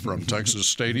broadcast from Texas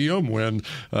Stadium when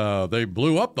they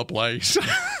blew up the place.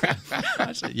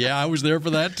 I said, yeah, I was there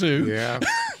for that too. Yeah.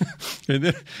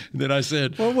 And then I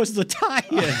said, what was the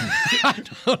tie-in? I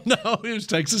don't know. It was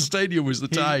Texas Stadium was the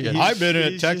tie-in. I've been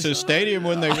at Texas Stadium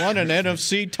when they won an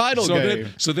NFC title game.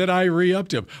 So then I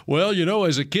re-upped him. Well,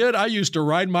 as a kid, I used to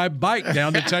ride my bike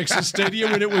down to Texas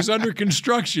Stadium when it was under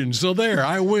construction. So there,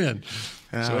 I win.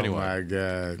 So anyway. Oh, my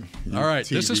God. All right, TV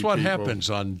this is what people. happens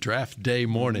on draft day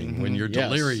morning when you're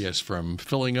delirious from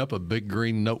filling up a big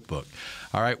green notebook.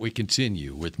 All right, we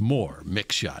continue with more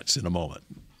Mick Shots in a moment.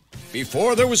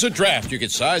 Before there was a draft, you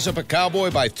could size up a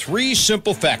cowboy by 3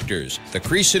 simple factors: the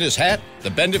crease in his hat, the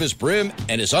bend of his brim,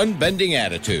 and his unbending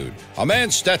attitude. A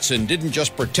man Stetson didn't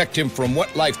just protect him from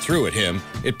what life threw at him,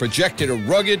 it projected a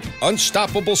rugged,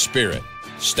 unstoppable spirit.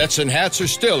 Stetson hats are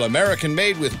still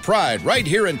American-made with pride right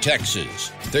here in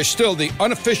Texas. They're still the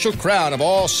unofficial crown of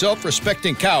all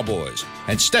self-respecting cowboys,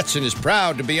 and Stetson is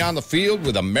proud to be on the field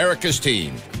with America's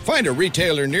team. Find a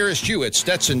retailer nearest you at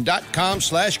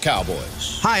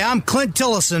stetson.com/cowboys. Hi, I'm Clint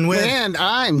Tillison with... And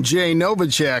I'm Jay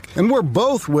Novacek, and we're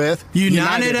both with...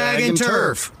 United Ag and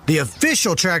Turf, the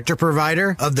official tractor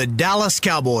provider of the Dallas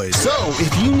Cowboys. So,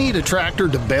 if you need a tractor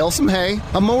to bale some hay,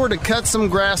 a mower to cut some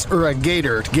grass, or a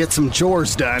gator to get some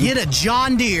chores done... Get a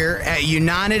John Deere at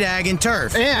United Ag and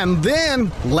Turf. And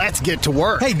then, let's get to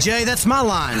work. Hey, Jay, that's my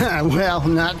line. Well,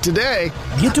 not today.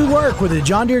 Get to work with a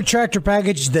John Deere tractor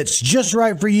package that's just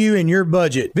right for you and your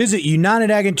budget. Visit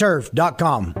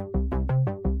UnitedAgAndTurf.com.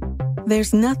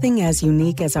 There's nothing as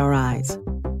unique as our eyes,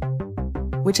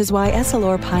 which is why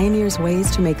Essilor pioneers ways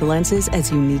to make lenses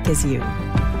as unique as you.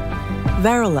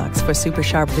 Varilux for super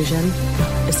sharp vision,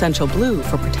 Essential Blue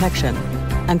for protection,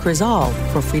 and Crizal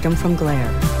for freedom from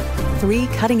glare. 3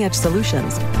 cutting-edge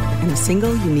solutions in a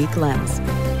single unique lens.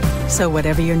 So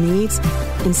whatever your needs,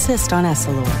 insist on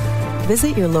Essilor.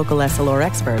 Visit your local Essilor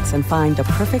experts and find the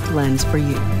perfect lens for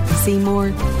you. See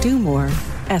more, do more,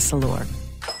 Essilor.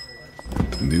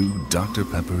 New Dr.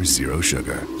 Pepper Zero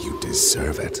Sugar. You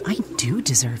deserve it. I do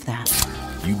deserve that.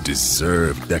 You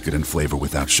deserve decadent flavor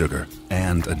without sugar.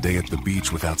 And a day at the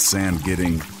beach without sand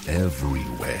getting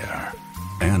everywhere.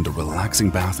 And a relaxing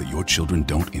bath that your children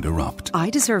don't interrupt. I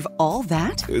deserve all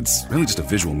that? It's really just a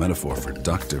visual metaphor for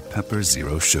Dr. Pepper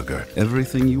Zero Sugar.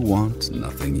 Everything you want,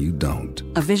 nothing you don't.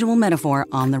 A visual metaphor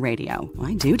on the radio.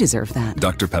 I do deserve that.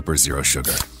 Dr. Pepper Zero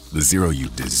Sugar. The zero you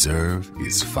deserve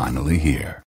is finally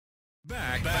here.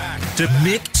 Back to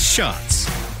Mick Shots.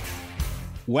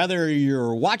 Whether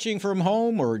you're watching from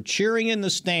home or cheering in the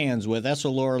stands with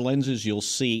Essilor lenses, you'll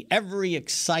see every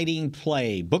exciting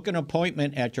play. Book an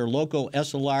appointment at your local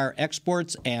Essilor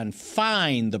experts and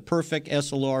find the perfect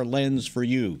Essilor lens for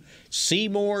you. See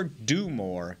more, do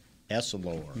more,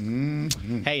 Essilor.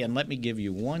 Mm-hmm. Hey, and let me give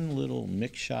you one little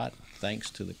Mick shot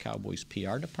thanks to the Cowboys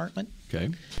PR department.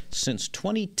 Okay. Since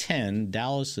 2010,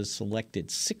 Dallas has selected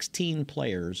 16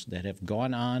 players that have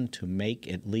gone on to make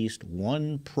at least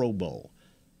one Pro Bowl.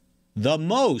 The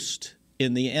most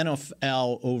in the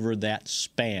NFL over that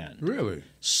span. Really?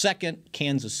 Second,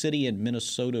 Kansas City and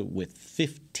Minnesota with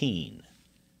 15.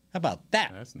 How about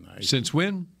that? That's nice. Since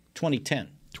when?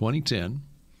 2010. 2010.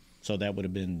 So that would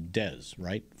have been Dez,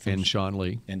 right? And Sean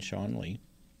Lee. And Sean Lee.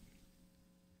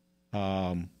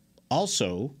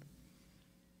 Also,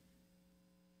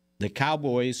 the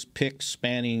Cowboys' picks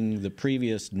spanning the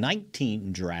previous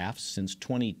 19 drafts since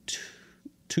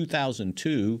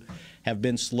 2002 have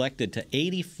been selected to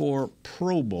 84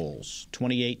 Pro Bowls,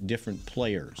 28 different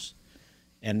players.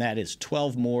 and that is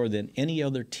 12 more than any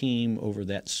other team over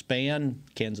that span.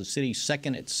 Kansas City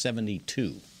second at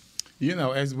 72. You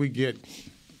know, as we get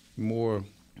more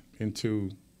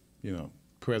into,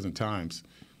 present times,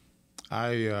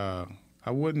 I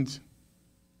wouldn't.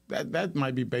 That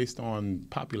might be based on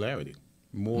popularity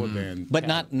more than. But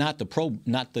talent. not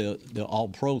the All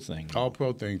Pro thing. All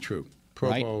Pro thing, true. Pro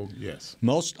Right? Bowl, yes.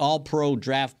 Most All-Pro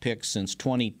draft picks since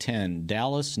 2010.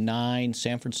 Dallas 9,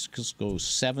 San Francisco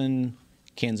 7,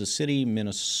 Kansas City,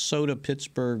 Minnesota,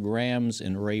 Pittsburgh, Rams,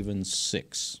 and Ravens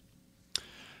 6.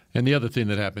 And the other thing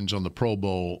that happens on the Pro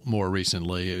Bowl more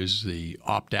recently is the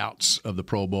opt-outs of the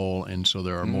Pro Bowl, and so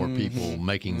there are more people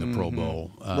making the Pro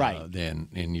Bowl Right. than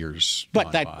in years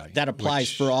But gone by, that applies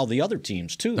which- for all the other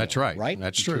teams too. That's though, right. Right.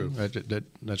 That's true.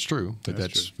 That's true. But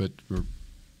That's true. we're,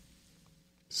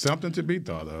 Something to be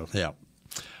thought of. yeah.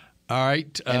 All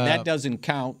right. And that doesn't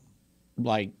count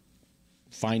like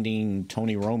finding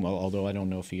Tony Romo, although I don't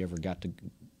know if he ever got to.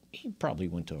 He probably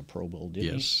went to a Pro Bowl,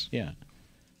 didn't Yes. he? Yeah.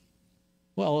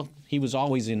 Well, he was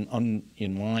always in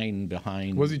line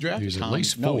behind. Was he drafted? He was at Tom.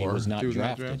 least No, he 4. was not He was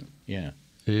not drafted. drafted?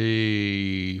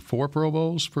 Yeah. 4 Pro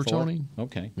Bowls for 4? Tony.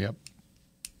 Okay. Yep.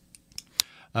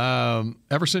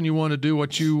 Everson, you want to do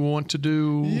what you want to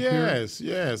do?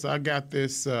 Yes. I got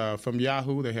this from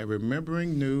Yahoo. They have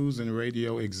Remembering News and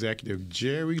Radio executive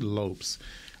Jerry Lopes.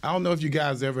 I don't know if you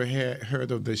guys ever heard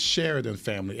of the Sheridan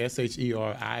family,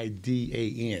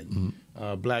 Sheridan,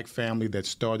 black family that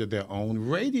started their own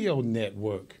radio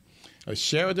network. A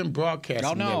Sheridan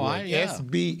Broadcasting Network,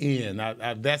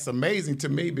 SBN. That's amazing to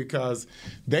me because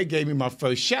they gave me my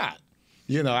first shot.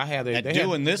 You know, I had a.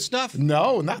 Doing this stuff?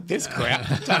 No, not this crap.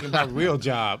 I'm talking about real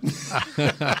job.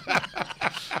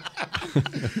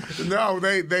 No,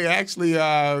 they actually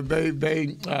had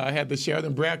the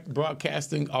Sheridan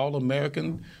Broadcasting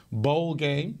All-American Bowl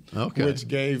game, which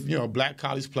gave black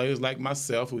college players like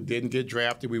myself who didn't get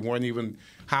drafted. We weren't even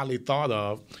highly thought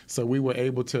of, so we were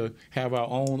able to have our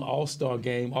own All-Star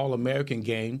game, All-American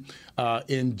game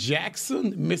in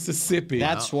Jackson, Mississippi.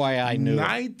 That's why I knew.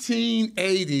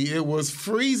 1980. It was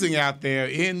freezing out there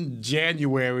in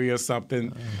January or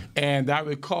something, and I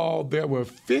recall there were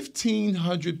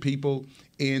 1,500 people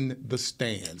in the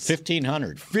stands.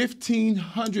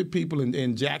 1,500 people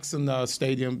in Jackson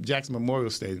Stadium, Jackson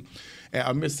Memorial Stadium,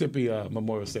 Mississippi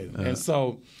Memorial Stadium. And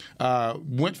so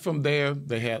went from there.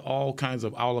 They had all kinds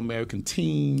of All-American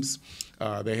teams.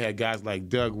 They had guys like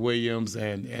Doug Williams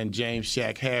and James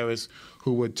Shaq Harris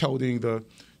who were toting the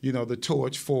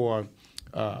torch for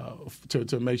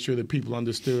to make sure that people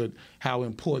understood how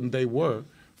important they were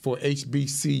for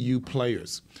HBCU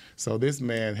players. So this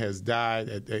man has died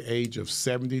at the age of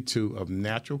 72 of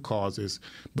natural causes,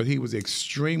 but he was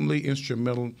extremely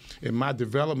instrumental in my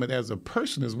development as a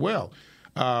person as well.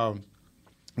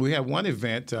 We had one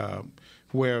event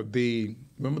where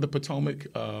remember the Potomac,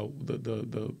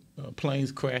 the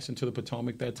planes crashed into the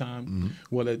Potomac that time? Mm-hmm.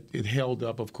 Well, it held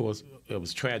up, of course. It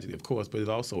was tragedy, of course, but it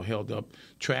also held up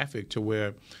traffic to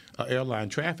where, airline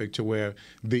traffic to where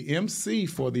the MC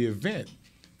for the event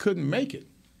couldn't make it.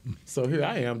 So here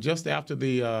I am, just after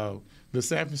the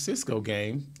San Francisco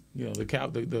game,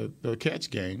 the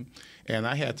Catch game, and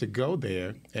I had to go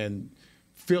there and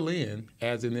fill in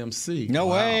as an MC. No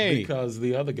way! Because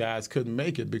the other guys couldn't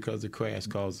make it because the crash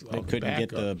caused they couldn't get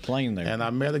the plane there. And I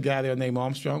met a guy there named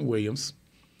Armstrong Williams.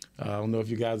 I don't know if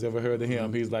you guys ever heard of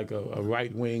him. He's like a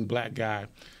right-wing black guy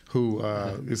who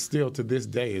is still to this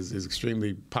day is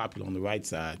extremely popular on the right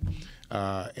side.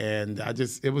 And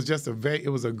it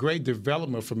was a great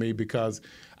development for me because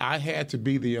I had to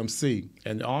be the MC.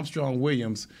 And Armstrong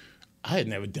Williams, I had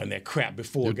never done that crap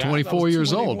before. You're 24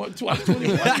 years old.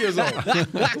 21 years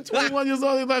old. 21 years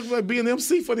old, like being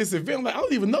MC for this event. Like, I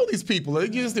don't even know these people. They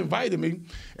just invited me.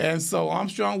 And so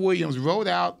Armstrong Williams wrote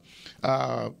out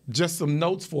just some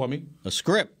notes for me. A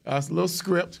script. A little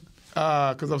script.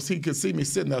 Because he could see me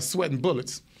sitting there sweating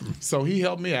bullets. So he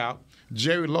helped me out.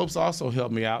 Jerry Lopes also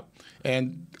helped me out.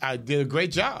 And I did a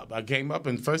great job. I came up,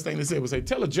 and first thing they said was, "Hey,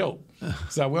 tell a joke."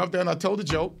 So I went up there and I told a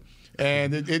joke,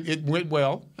 and it went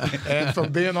well. And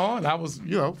from then on, I was,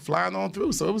 flying on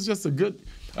through. So it was just a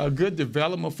good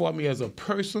development for me as a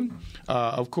person.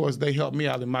 Of course, they helped me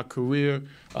out in my career,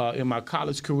 in my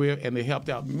college career, and they helped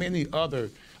out many other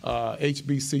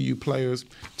HBCU players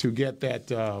to get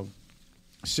that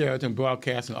Sheridan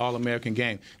Broadcasting All-American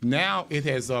game. Now it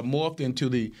has morphed into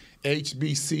the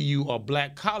HBCU or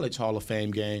Black College Hall of Fame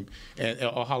game and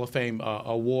Hall of Fame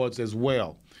awards as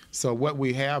well. So what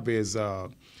we have is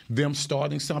them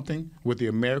starting something with the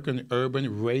American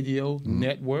Urban Radio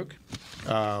Network.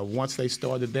 Once they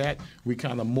started that, we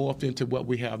kind of morphed into what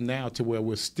we have now, to where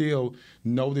we're still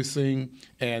noticing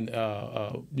and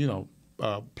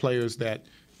players that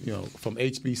from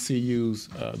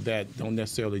HBCUs that don't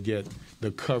necessarily get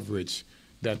the coverage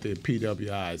that the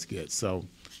PWIs get. So.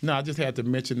 No, I just had to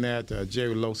mention that.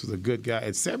 Jerry Lopes is a good guy.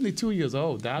 At 72 years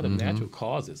old, died of natural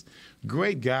causes.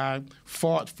 Great guy,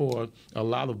 fought for a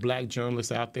lot of black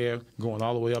journalists out there, going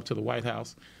all the way up to the White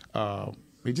House.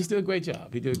 He just did a great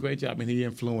job. He did a great job, and he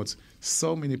influenced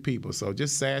so many people. So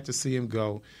just sad to see him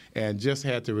go, and just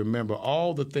had to remember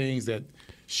all the things that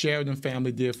Sheridan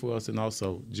family did for us, and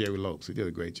also Jerry Lopes. He did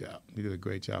a great job. He did a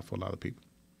great job for a lot of people.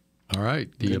 All right,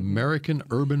 the American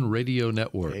Urban Radio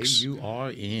Networks.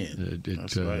 AURN.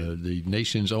 That's right. The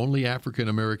nation's only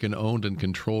African-American owned and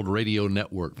controlled radio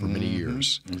network for many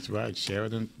years. That's right,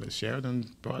 Sheridan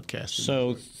Broadcasting.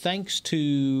 So thanks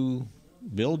to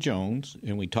Bill Jones,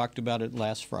 and we talked about it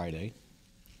last Friday,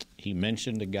 he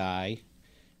mentioned a guy,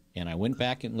 and I went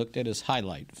back and looked at his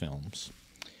highlight films.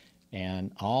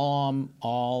 And I'm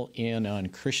all in on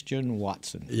Christian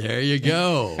Watson. There you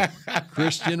go.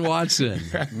 Christian Watson.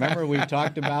 Remember we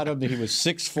talked about him? He was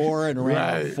 6'4" and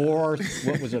ran a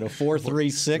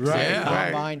 4.36 at the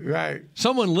combine. Right.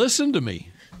 Someone listened to me.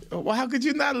 Well, how could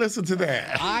you not listen to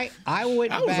that? I was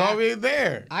already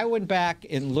there. I went back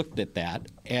and looked at that,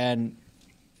 and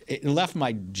it left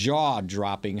my jaw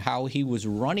dropping how he was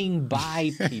running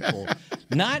by people.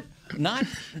 Not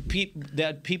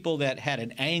people that had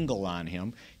an angle on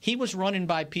him. He was running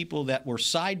by people that were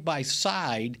side by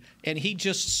side, and he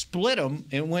just split them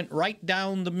and went right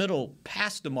down the middle,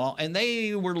 past them all, and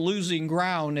they were losing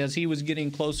ground as he was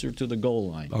getting closer to the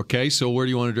goal line. Okay, so where do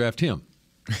you want to draft him?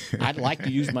 I'd like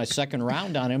to use my second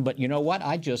round on him, but you know what?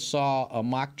 I just saw a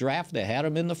mock draft that had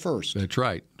him in the first. That's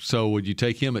right. So would you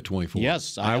take him at 24?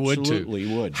 Yes, I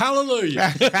absolutely would. Hallelujah.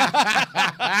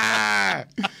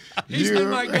 He's been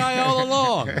my guy all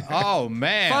along. Oh,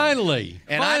 man. Finally.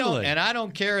 I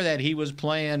don't care that he was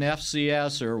playing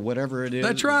FCS or whatever it is.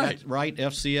 That's right. That's right,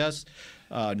 FCS.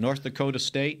 North Dakota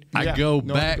State. I go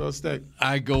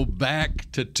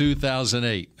back to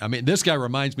 2008. I mean, this guy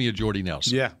reminds me of Jordy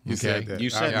Nelson. Yeah, you said that. You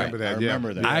said I remember that. I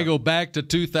remember that. I go back to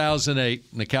 2008,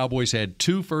 and the Cowboys had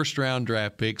 2 first-round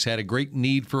draft picks, had a great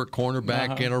need for a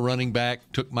cornerback and a running back,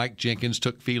 took Mike Jenkins,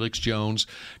 took Felix Jones.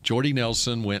 Jordy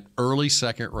Nelson went early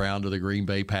second round to the Green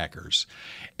Bay Packers.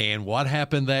 And what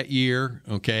happened that year,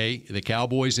 the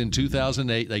Cowboys in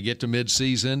 2008, they get to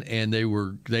midseason, and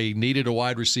they needed a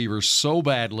wide receiver so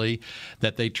badly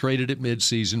that they traded at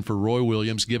midseason for Roy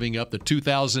Williams, giving up the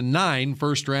 2009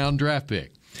 first-round draft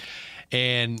pick.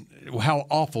 And how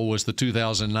awful was the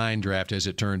 2009 draft as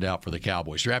it turned out for the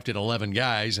Cowboys? Drafted 11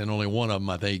 guys, and only one of them,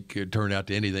 I think, turned out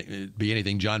to be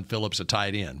anything. John Phillips, a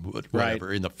tight end,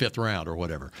 whatever, in the 5th round or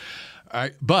whatever. All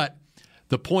right, but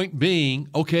the point being,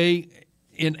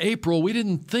 in April, we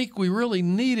didn't think we really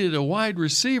needed a wide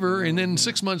receiver, and then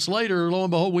 6 months later, lo and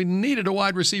behold, we needed a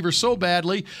wide receiver so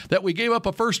badly that we gave up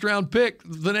a first-round pick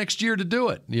the next year to do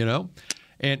it,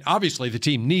 And obviously the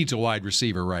team needs a wide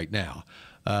receiver right now,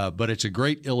 but it's a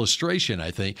great illustration,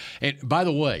 I think. And by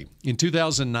the way, in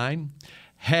 2009,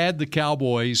 had the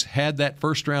Cowboys had that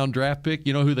first-round draft pick,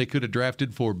 you know who they could have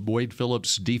drafted for Wade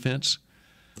Phillips' defense?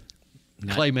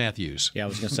 Clay Matthews. Yeah, I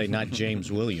was going to say not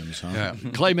James Williams, huh? Yeah,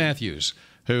 Clay Matthews,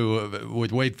 who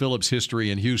with Wade Phillips' history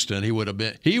in Houston, that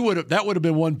would have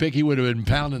been one pick he would have been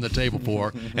pounding the table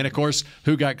for. And of course,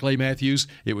 who got Clay Matthews?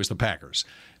 It was the Packers.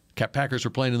 Packers were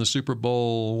playing in the Super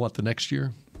Bowl the next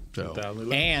year? So.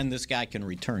 And this guy can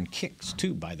return kicks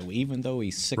too, by the way, even though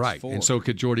he's 6'4". Right, and so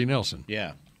could Jordy Nelson.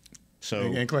 Yeah. So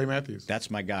and Clay Matthews. That's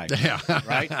my guy. Yeah.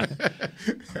 Right?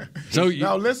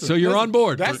 Now listen. You're on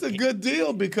board. That's a good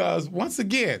deal because once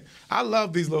again, I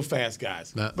love these little fast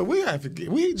guys. But we have to get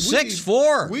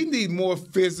 6'4". We need more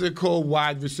physical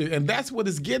wide receiver, and that's what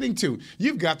it's getting to.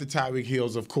 You've got the Tyreek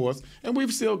Hills, of course, and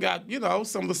we've still got,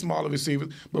 some of the smaller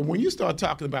receivers. But when you start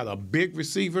talking about a big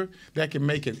receiver that can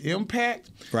make an impact,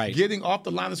 getting off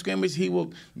the line of scrimmage, he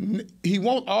won't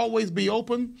always be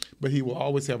open, but he will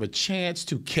always have a chance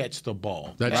to catch the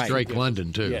ball. That's Drake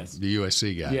London, too, the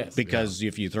USC guy. Yes. Because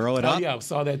if you throw it up. Oh, yeah, I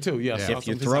saw that, too. Yeah, if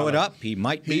you throw it up, he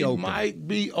might be open. He might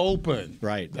be open.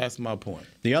 Right. That's my point.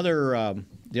 The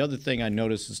other thing I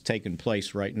notice is taking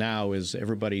place right now is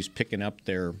everybody's picking up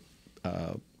their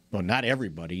well, not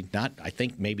everybody, I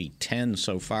think maybe 10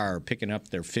 so far, are picking up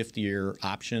their 5th-year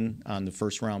option on the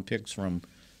first-round picks from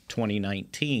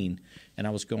 2019. And I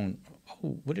was going,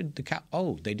 what did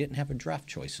they didn't have a draft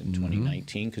choice in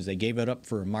 2019 because they gave it up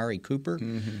for Amari Cooper.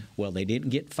 Well, they didn't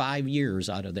get 5 years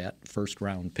out of that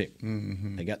first-round pick.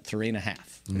 They got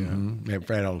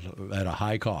 3.5. At a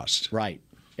high cost. Right.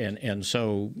 And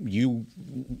so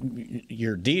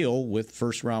your deal with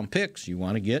first-round picks, you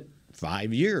want to get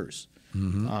 5 years.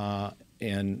 Mm-hmm.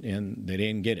 And they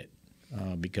didn't get it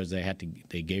because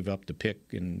they gave up the pick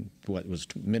in what was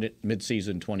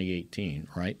mid-season 2018,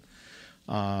 right?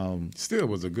 Still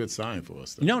was a good sign for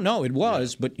us, though. No, it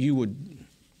was, but you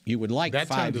would like that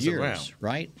 5 years, around.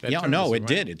 right? That it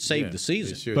did. It saved the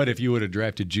season. But if you would have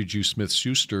drafted Juju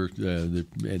Smith-Schuster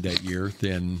that year,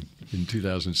 then in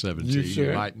 2017, you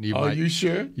sure? You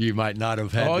sure? You might not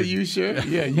have had. You sure?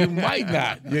 Yeah, you might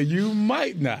not. Yeah, you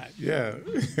might not. Yeah.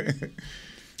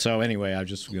 So anyway, I'm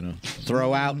just going to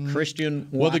throw out Christian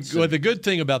Watson. Well, the good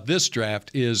thing about this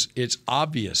draft is it's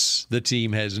obvious the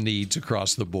team has needs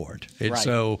across the board. Right.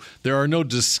 So there are no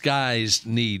disguised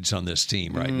needs on this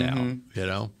team right now. You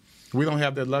know, we don't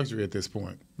have that luxury at this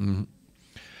point. Mm-hmm.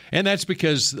 And that's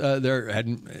because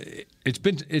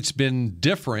it's been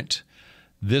different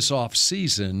this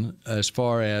offseason as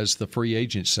far as the free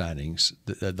agent signings,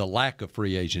 the lack of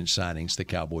free agent signings the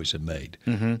Cowboys have made.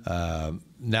 Mm-hmm.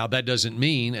 Now, that doesn't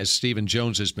mean, as Stephen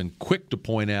Jones has been quick to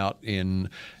point out in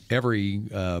every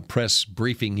press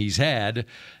briefing he's had,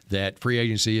 that free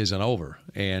agency isn't over.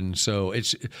 And so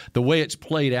it's the way it's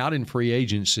played out in free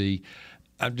agency.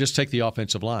 Just take the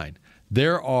offensive line.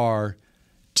 There are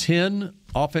 10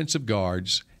 offensive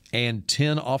guards and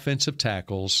 10 offensive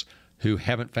tackles who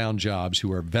haven't found jobs,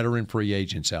 who are veteran free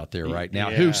agents out there right now,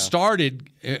 who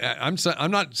started. I'm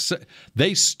not.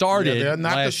 They started. They're not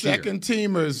the last second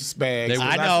teamers, Spags.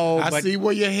 I know. I see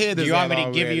where your head is. Do you want me to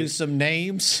already. give you some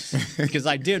names? Because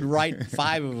I did write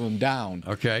 5 of them down.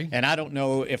 Okay. And I don't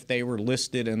know if they were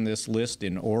listed in this list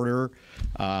in order.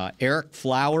 Eric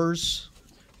Flowers,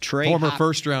 former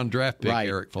first-round draft pick,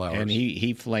 Eric Flowers, and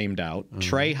he flamed out. Mm-hmm.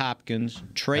 Trey Hopkins,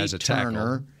 Trey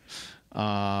Turner.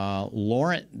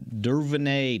 Laurent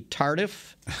Duvernay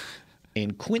Tardif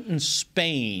and Quentin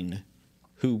Spain,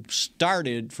 who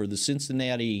started for the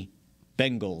Cincinnati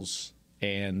Bengals,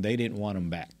 and they didn't want him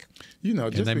back. You know,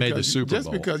 and they made the Super Bowl.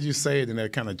 Just because you say it in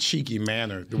that kind of cheeky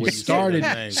manner, the way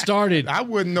you started. I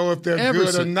wouldn't know if they're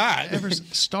good or not.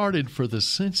 Started for the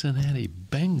Cincinnati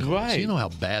Bengals. Right. You know how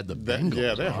bad the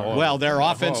Bengals they're are. horrible. Well, their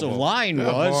offensive line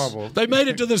was. Horrible. They made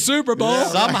it to the Super Bowl. Yeah.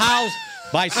 Somehow,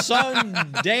 by some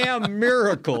damn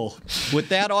miracle, with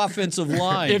that offensive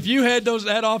line. If you had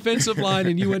that offensive line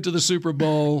and you went to the Super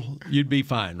Bowl, you'd be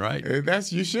fine, right?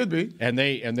 You should be. And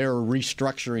they're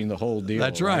restructuring the whole deal.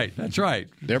 That's right. That's right.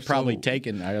 They're probably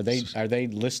taking. Are they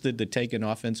listed to take an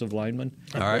offensive lineman?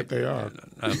 All right, they are.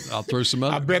 I'll throw some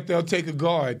other. I bet they'll take a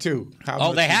guard too.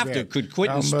 They have to. Could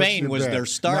Quentin Spain was their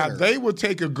starter. Now they will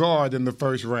take a guard in the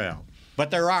first round.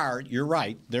 But you're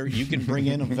right. You can bring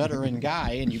in a veteran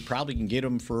guy, and you probably can get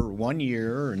him for 1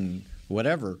 year and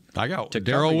whatever. I got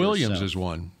Darrell Williams is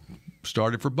one.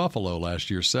 Started for Buffalo last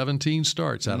year, 17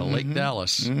 starts out of Lake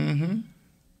Dallas. Mm-hmm.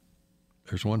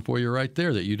 There's one for you right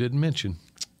there that you didn't mention.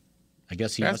 I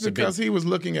guess that's because he was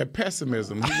looking at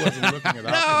pessimism. He wasn't looking at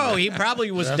optimism. No, he probably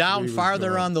was down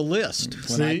farther on the list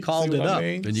when I called it up.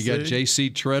 Then you got J.C.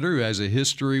 Treader, who has a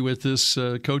history with this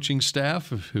coaching staff,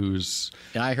 who's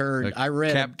I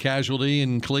read cap casualty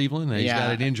in Cleveland. He's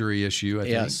got an injury issue. I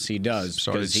think. Yes, he does.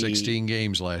 Started 16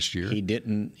 games last year. He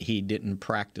didn't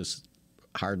practice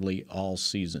hardly all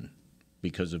season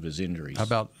because of his injuries. How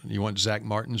about you want Zach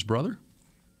Martin's brother?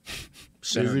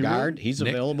 Center guard. He's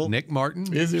available. Nick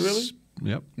Martin. Is he really?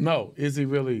 Yep. No, is he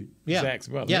really Zach's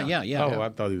brother? Yeah. Oh, I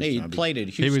thought he was. He played at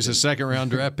Houston. He was a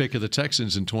second-round draft pick of the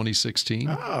Texans in 2016.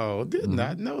 Oh, did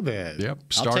not know that.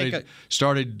 Yep.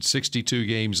 Started 62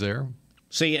 games there.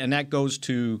 See, and that goes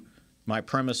to my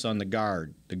premise on the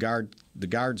guard. The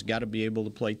guard's got to be able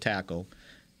to play tackle,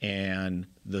 and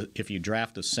if you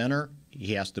draft a center,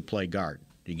 he has to play guard.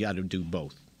 You got to do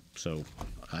both. So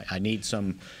I need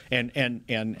some,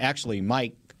 and actually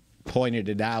Mike pointed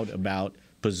it out about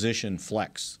position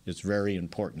flex. It's very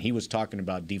important. He was talking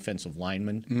about defensive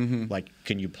linemen. Mm-hmm. Like,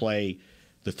 can you play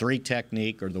the 3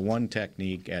 technique or the 1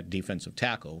 technique at defensive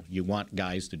tackle? You want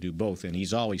guys to do both, and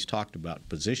he's always talked about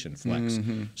position flex.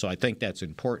 Mm-hmm. So I think that's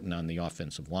important on the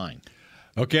offensive line.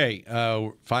 Okay,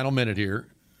 final minute here.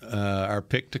 Our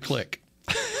pick to click.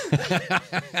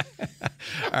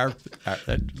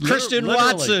 Christian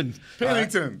Watson.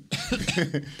 Pennington.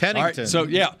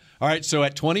 Pennington. All right, so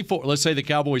at 24, let's say the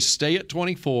Cowboys stay at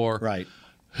 24. Right.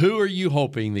 Who are you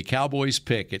hoping the Cowboys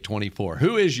pick at 24?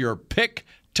 Who is your pick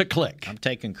to click? I'm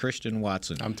taking Christian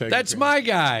Watson. That's my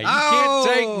guy. You can't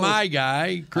take my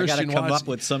guy, Christian Watson. I got to come up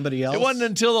with somebody else. It wasn't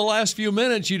until the last few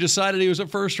minutes you decided he was a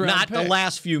first-round pick. Not the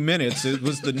last few minutes. It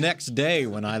was the next day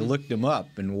when I looked him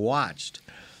up and watched.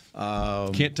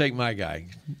 Can't take my guy.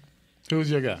 Who's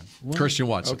your guy? Christian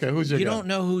Watson. Okay, who's your guy? You don't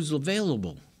know who's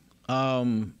available.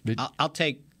 I'll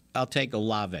take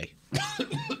Olave.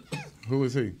 Who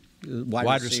is he?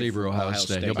 Wide receiver, Ohio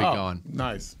State. He'll be gone.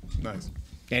 Nice.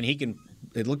 And he can.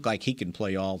 It looked like he can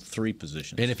play all three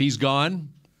positions. And if he's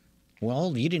gone,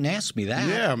 well, you didn't ask me that.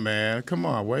 Yeah, man. Come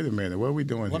on. Wait a minute. What are we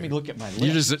doing? Let me look at my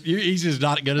list. He's just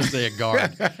not going to say a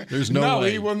guard. There's no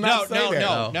way. He will not say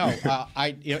that. No.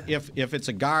 If it's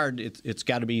a guard, it's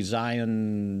got to be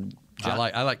Zion.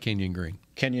 I like Kenyon Green.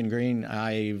 Kenyon Green.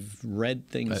 I've read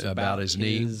things about his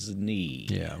knee. His knee.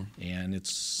 Yeah, and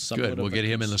it's somewhat good. We'll get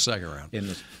him in the second round.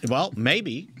 Well,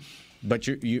 maybe. But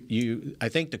I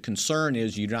think the concern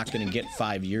is you're not going to get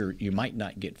 5 years. You might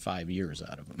not get 5 years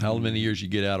out of him. How many years you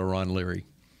get out of Ron Leary?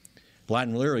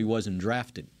 Ron Leary wasn't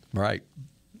drafted. Right.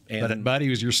 But he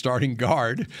was your starting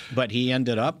guard. But he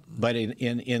ended up. But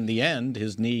in the end,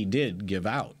 his knee did give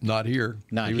out. Not here.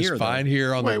 He was fine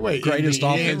here on the greatest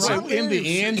offense. So in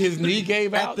the end, his knee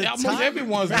gave out. Almost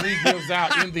everyone's knee gives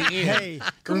out in the end. Hey,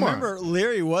 remember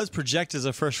Leary was projected as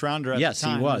a first rounder at the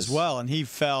time he was. as well, and he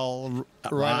fell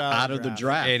out of the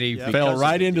draft. And he fell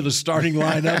right into the starting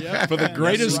lineup for the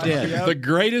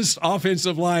greatest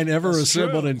offensive line ever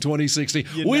assembled in 2016.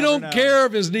 We don't care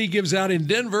if his knee gives out in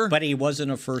Denver. But he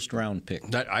wasn't a first-round pick.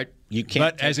 You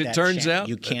can't. But as it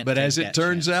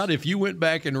turns out, if you went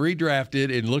back and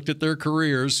redrafted and looked at their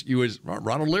careers, you was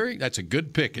Ronald Leary. That's a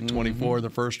good pick at 24 in the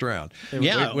first round.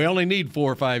 Yeah, we only need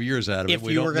 4 or 5 years out of it.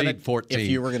 We don't need 14. If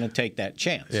you were going to take that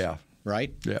chance,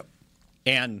 right? Yeah,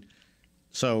 and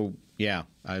so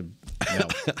I'm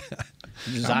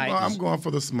going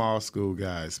for the small school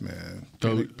guys, man.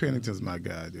 Pennington's my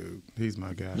guy, dude. He's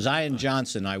my guy. Zion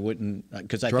Johnson, I wouldn't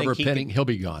because I Trevor think Penning, he'll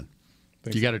be gone.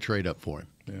 You got to trade up for him.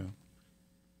 Yeah.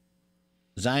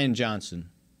 Zion Johnson,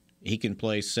 he can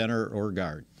play center or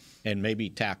guard, and maybe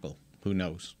tackle. Who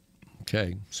knows?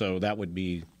 Okay. So that would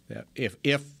be if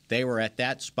they were at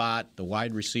that spot, the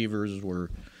wide receivers were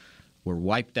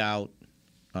wiped out.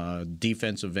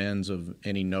 Defensive ends of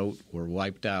any note were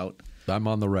wiped out. I'm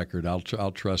on the record. I'll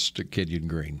trust Kenyon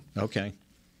Green. Okay.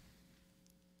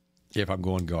 If I'm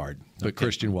going guard, but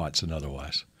Christian Watson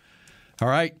otherwise. All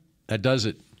right, that does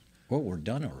it. Well, we're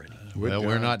done already.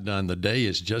 We're not done. The day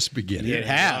is just beginning. It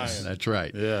has. That's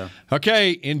right. Yeah.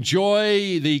 Okay,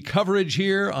 enjoy the coverage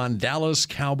here on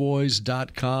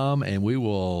DallasCowboys.com, and we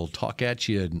will talk at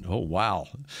you. Oh, wow.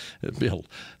 Bill,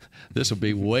 this will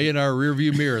be way in our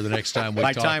rearview mirror the next time we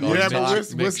talk.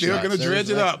 We're still going to dredge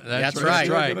it up. That's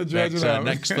right.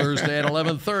 Next Thursday at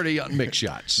 11:30 on Mick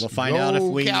Shots. We'll find out if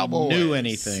we knew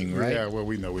anything, right? Yeah, well,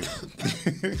 we know we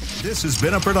This has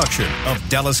been a production of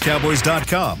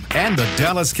DallasCowboys.com and the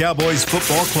Dallas Cowboys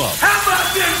Football Club. How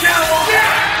about this, Cowboys?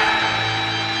 Yeah!